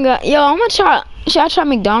 I hung up. Yo, I'm gonna try. Should I try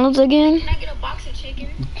McDonald's again? Can I get a box of chicken?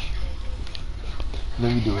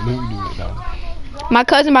 Let me do it now. My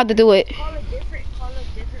cousin about to do it.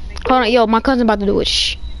 Hold on, yo, my cousin about to do it.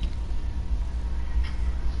 Shh.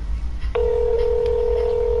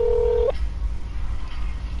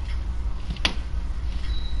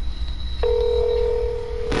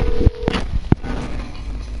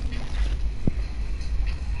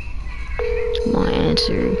 My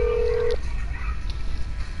answer.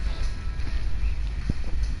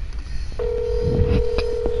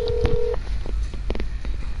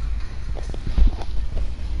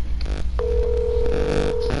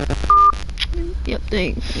 Yep,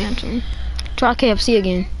 they answer. Try KFC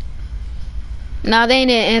again. Nah, they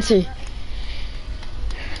ain't answer.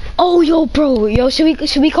 Oh, yo, bro, yo, should we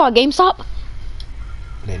call GameStop?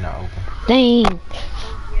 They not open. Dang,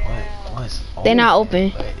 What's open? they not open.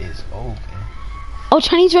 But it's open. Oh,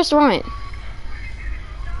 Chinese restaurant.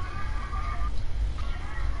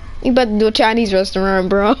 You better do a Chinese restaurant,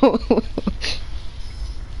 bro.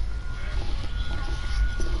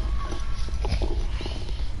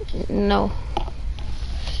 No.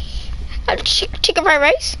 Chicken fried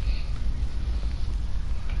rice?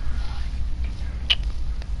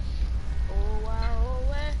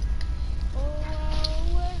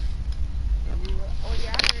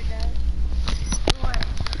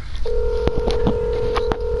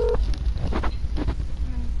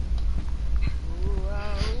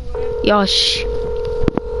 Yo, shh.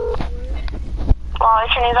 Well,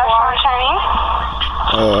 Chinese restaurant Chinese?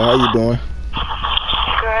 How you doing?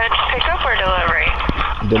 Good. Pick up or delivery?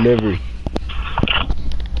 Delivery.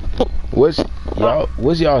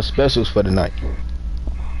 What's y'all specials for the night?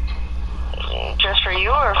 Just for you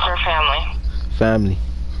or for family? Family.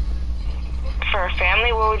 For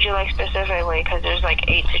family, what would you like specifically? Because there's like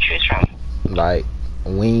 8 to choose from. Like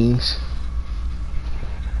wings.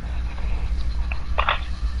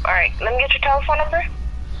 Alright, let me get your telephone number.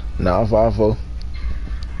 954.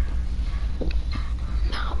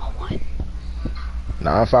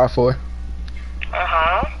 954.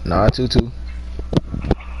 922.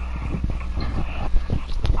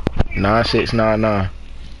 9699.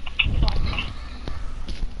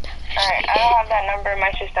 Alright, I don't have that number in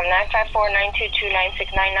my system.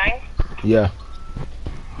 954-922-9699. Yeah.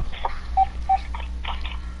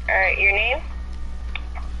 Alright, your name?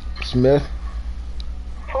 Smith.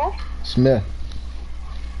 Who? Smith.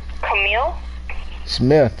 Camille?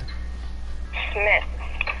 Smith. Smith.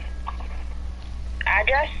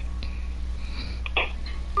 Address?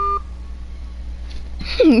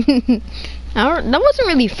 That wasn't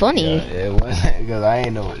really funny. Yeah, it wasn't, because I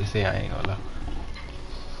ain't know what to say. I ain't gonna lie.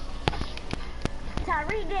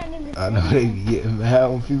 I know they be getting mad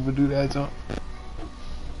when people do that, so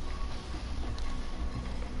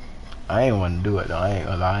I ain't want to do it though. I ain't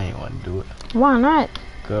gonna lie. I ain't want to do it. Why not?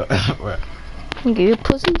 Cause, bro, You get your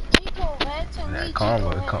pussy. that karma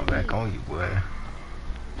will come back on you, boy.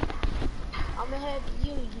 I'm gonna have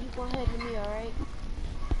you. You gonna have me, alright?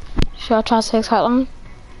 Should I try sex hotline?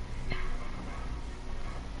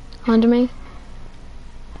 100 me?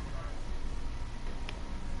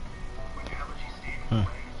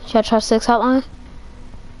 Should I try sex hotline?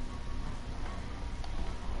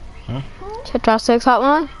 Should I try sex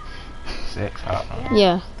hotline? Sex hotline?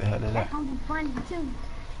 Yeah. What the hell is that?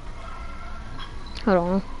 Hold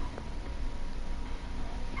on.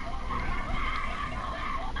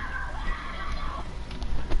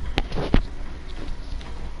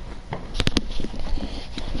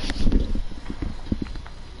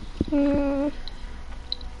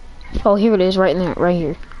 Oh, here it is, right there, right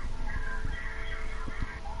here.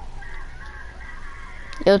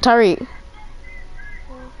 Yo, Tariq.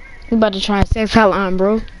 You about to try a sex hotline,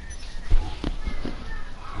 bro.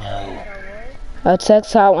 No. A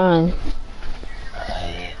sex hotline.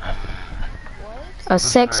 A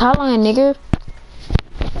sex hotline, nigga.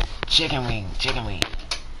 Chicken wing.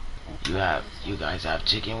 You guys have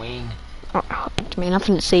chicken wing? Man, I'm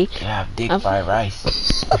finna see. You have dick fried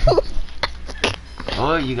rice.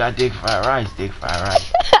 Oh, you got dick fried rice.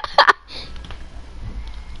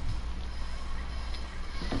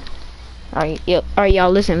 Alright, y'all,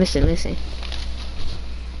 listen. Hello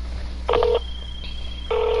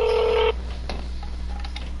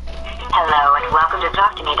and welcome to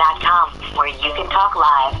TalkToMe.com, where you can talk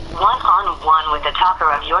live, one-on-one with the talker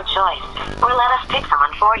of your choice, or let us pick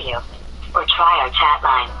someone for you, or try our chat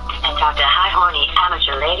line and talk to high horny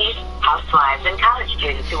amateur ladies, housewives, and college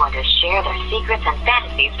students who want to share their secrets and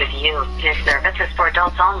fantasies with you. This service is for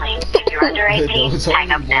adults only. If you're under 18,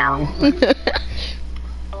 hang up now.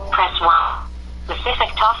 Press 1.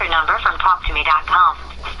 Specific talker number from TalkToMe.com.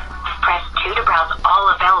 Press 2 to browse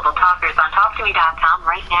all available talkers on TalkToMe.com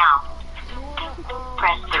right now.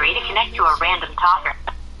 Press 3 to connect to a random talker.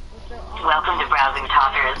 Welcome to Browsing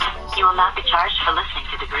Talkers. You will not be charged for listening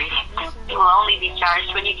to the greeting. You will only be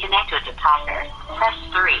charged when you connect with the talker. Press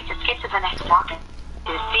 3 to skip to the next talker.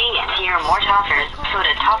 To see and hear more talkers, go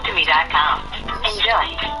to TalkToMe.com.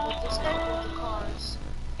 Enjoy.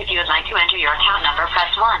 If you would like to enter your account number,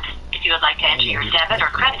 press 1. If you would like to enter your debit or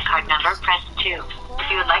credit card number, press 2. If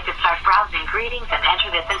you would like to start browsing greetings and enter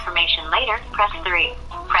this information later, press 3.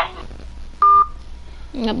 Press...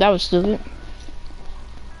 Yep, that was stupid.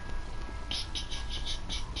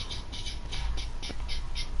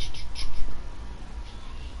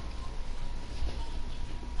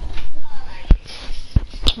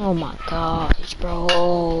 Oh my gosh,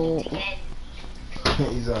 bro.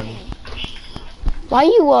 He's on it. Why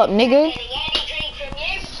you up, nigga?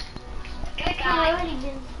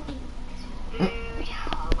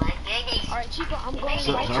 Alright, Chico, I'm going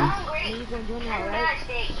right now. And you're going to join me, alright?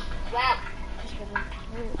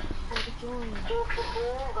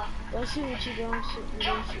 Let's see what you don't shoot.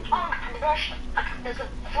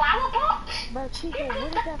 But Chico, what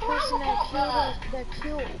if that person that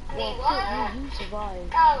killed you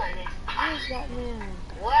survived? Where's that man?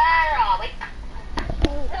 Where are we?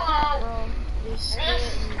 Bro, This is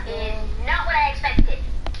not what I expected.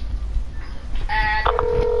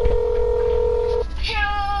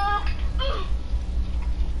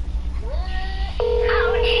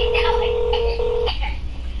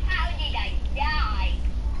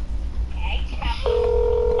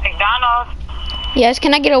 McDonald's. Yes,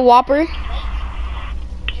 can I get a Whopper?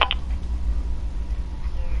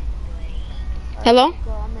 Hello?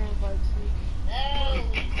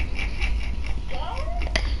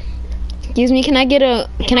 Excuse me, can I get a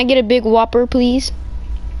big Whopper, please?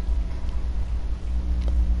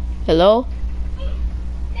 Hello?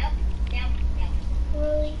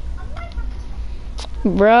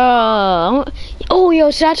 Bruh. Oh,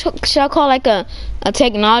 yo, should I call like a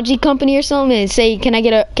technology company or something and say, can I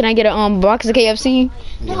get a box of KFC?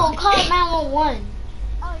 No, call 911.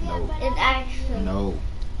 No. It actually. No.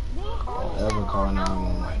 Don't ever call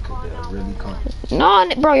 911 because they'll really come. No,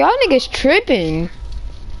 bro, y'all niggas tripping.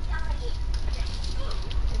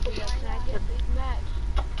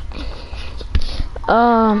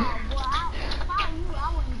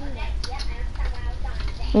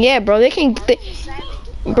 Yeah, bro,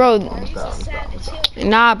 bro.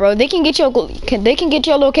 Nah, bro, they can get your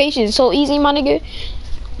location so easy, my nigga.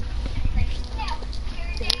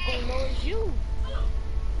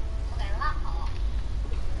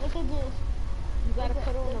 Look at this. You gotta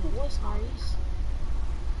put on a voice, Maurice.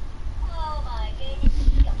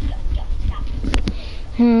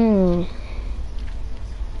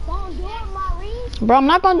 Don't do it, Maurice. Bro, I'm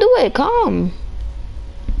not gonna do it. Come.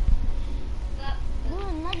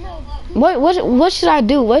 What should I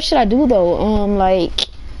do? What should I do though? Like,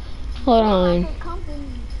 hold on.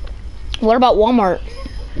 What about Walmart?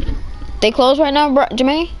 They closed right now, bro,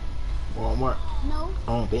 Jermaine? Walmart? No.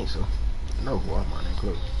 I don't think so. No, Walmart ain't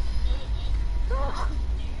closed.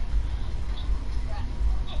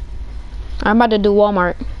 I'm about to do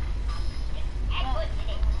Walmart.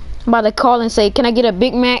 I'm about to call and say, can I get a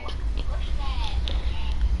Big Mac?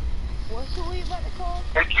 What should we about to call?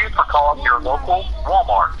 Thank you for calling your local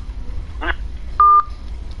Walmart.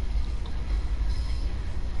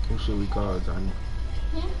 Who should we call, Johnny?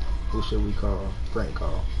 Who should we call? Prank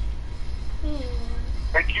call.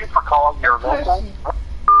 Thank you for calling your local.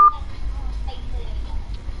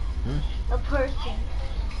 A person.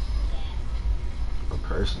 A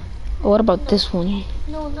person. What about this one?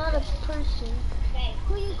 No, not a person.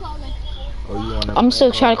 Who you calling? Or you on I'm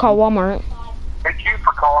still trying to call Walmart. Thank you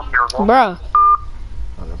for calling your Bruh.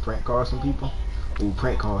 On the prank call some people? Ooh,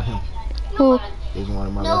 prank call him. Who? He's one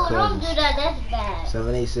of my little cousins. Don't do that. That's bad.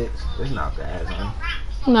 786. That's not bad, son.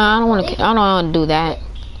 Nah, I don't want to. I don't want to do that.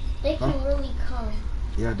 They can really come.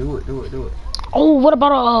 Yeah, do it. Oh, what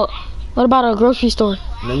about a grocery store?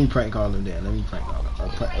 Let me prank call him then. Let me prank call him. A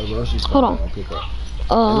grocery store. Hold on. I'll pick up.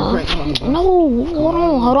 No,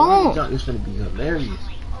 hold on. It's gonna be hilarious.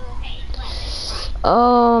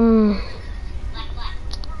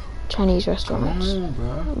 Chinese restaurants. Come on,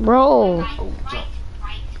 bro. Oh, jump.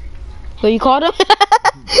 So you called him? This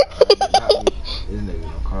nigga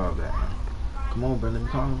gonna call back. Come on, bro. Let me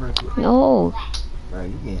call him right quick. No. Bro,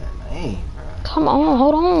 you getting a name, bro. Come on,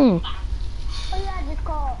 hold on. Oh yeah, I just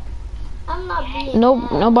called. I'm not being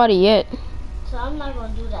nobody yet. So I'm not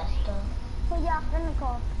gonna do that stuff. Who y'all finna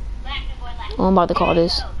call? Oh, I'm about to call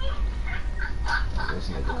this. This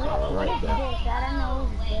nigga call right back.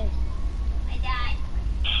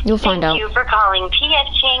 You'll find out. Thank you for calling P.F.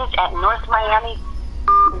 Chang's at North Miami.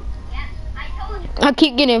 I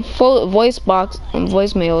keep getting full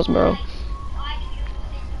voicemails, bro.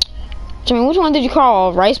 Jimmy, which one did you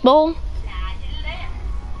call? Rice bowl?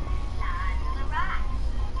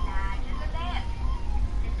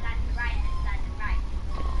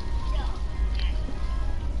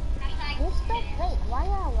 Why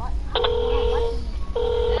y'all watch?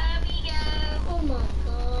 Oh my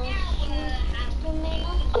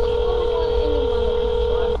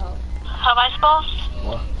Have I spelled?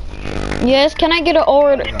 Yes, can I get an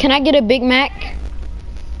order? Can I get a Big Mac? Say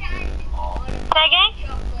again?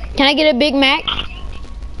 Can I get a Big Mac?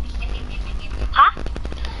 Huh?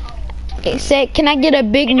 Okay, say, can I get a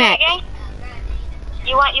Big Mac?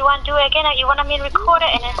 You want to do it again? Or you want me to record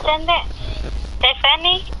it and then send it? They send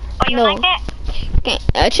me? Or you No. like it? Okay,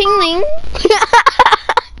 ching-ling.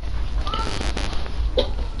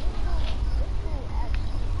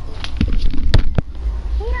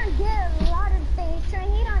 He done did a lot of things.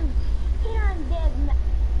 He done did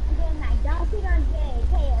McDonald's. He done did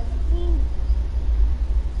KFC.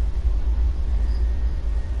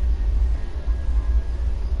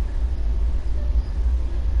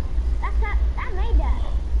 That made that.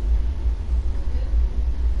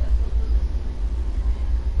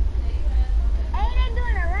 Hey, they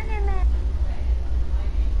doing a running man.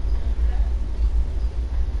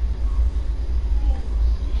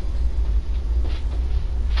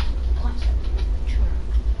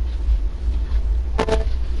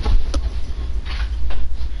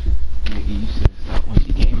 Nigga, you said stop when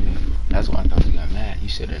you came in. That's why I thought you got mad. You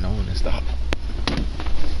said it no one to stop.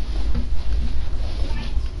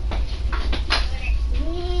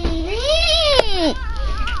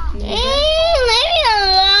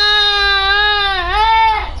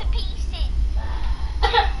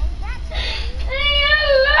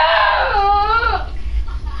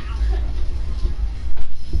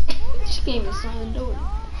 She gave me something to do.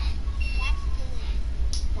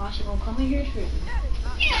 Why she gonna come in here tripping?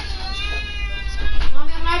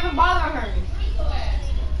 Mommy, I'm not even bothering her.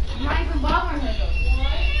 I'm not even bothering her though.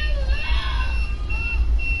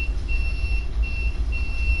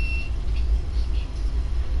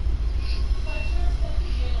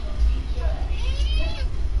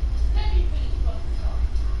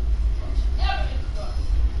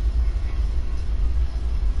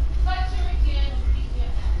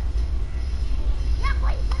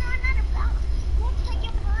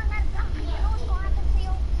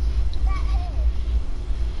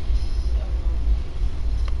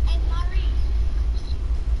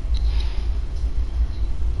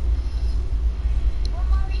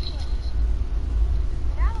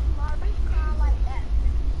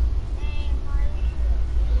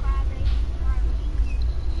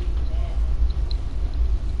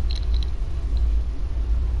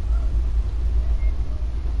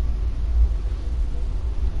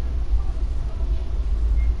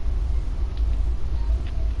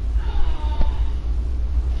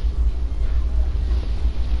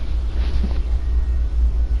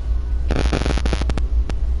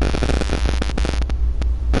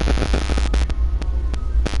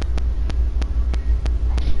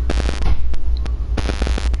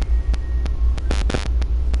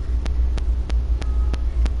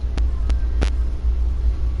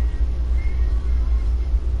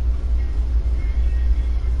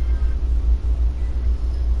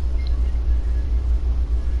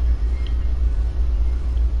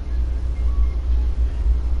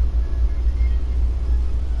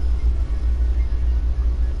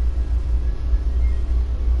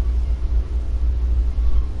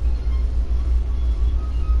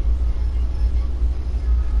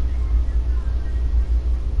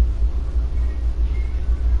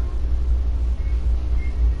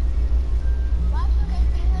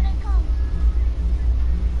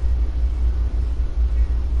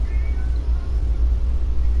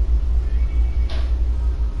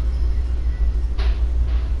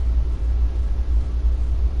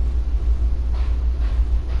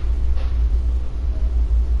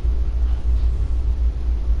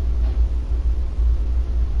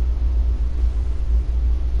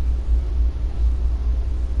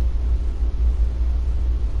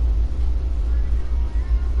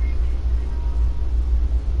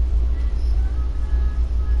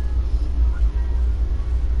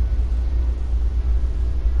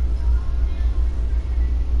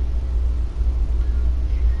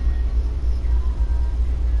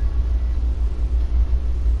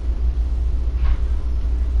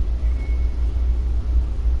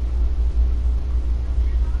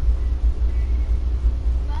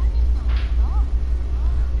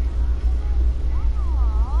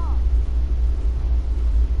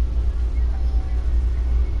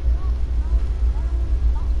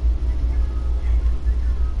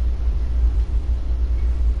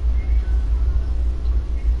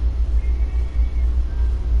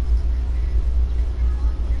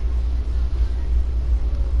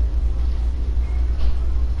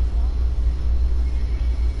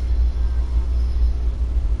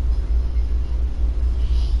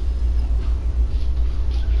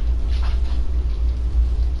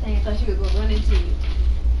 thought she was gonna run into you.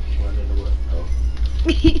 Run into what? Oh.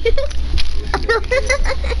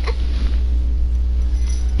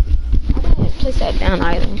 I didn't place that down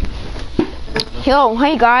either. Yo,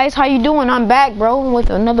 hey guys, how you doing? I'm back, bro,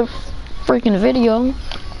 with another freaking video.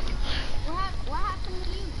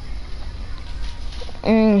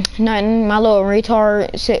 Nothing. My little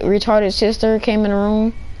retarded sister came in the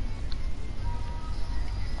room,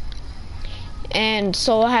 and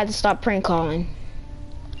so I had to stop prank calling.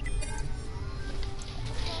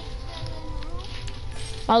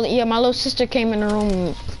 My little sister came in the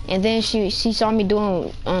room, and then she saw me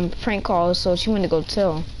doing prank calls, so she went to go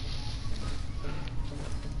tell.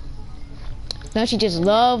 Now she just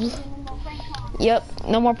loves. Yep,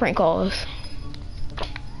 no more prank calls.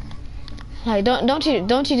 Like don't you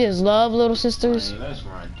just love little sisters? Man, let's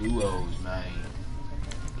run duos, man.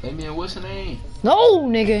 Hey man, what's her name? No,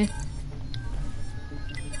 nigga.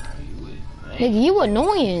 Nigga, you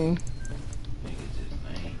annoying. Nigga's his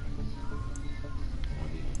name.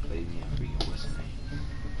 Won't even play me a freaking what's her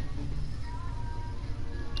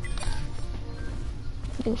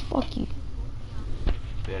name? Nigga, fuck you.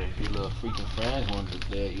 Better if your little freaking friends wanted to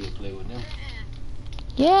play it, you would play with them.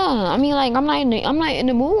 Yeah, I mean, like I'm not in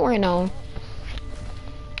the mood right now.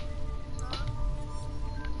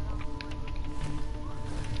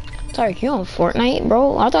 Sorry, you on Fortnite,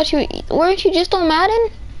 bro? I thought you weren't you just on Madden?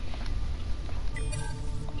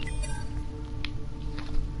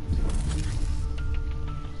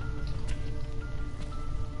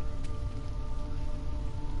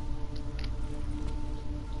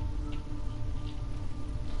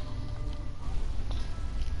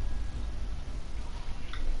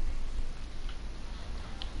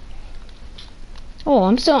 Oh,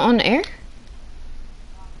 I'm still on the air?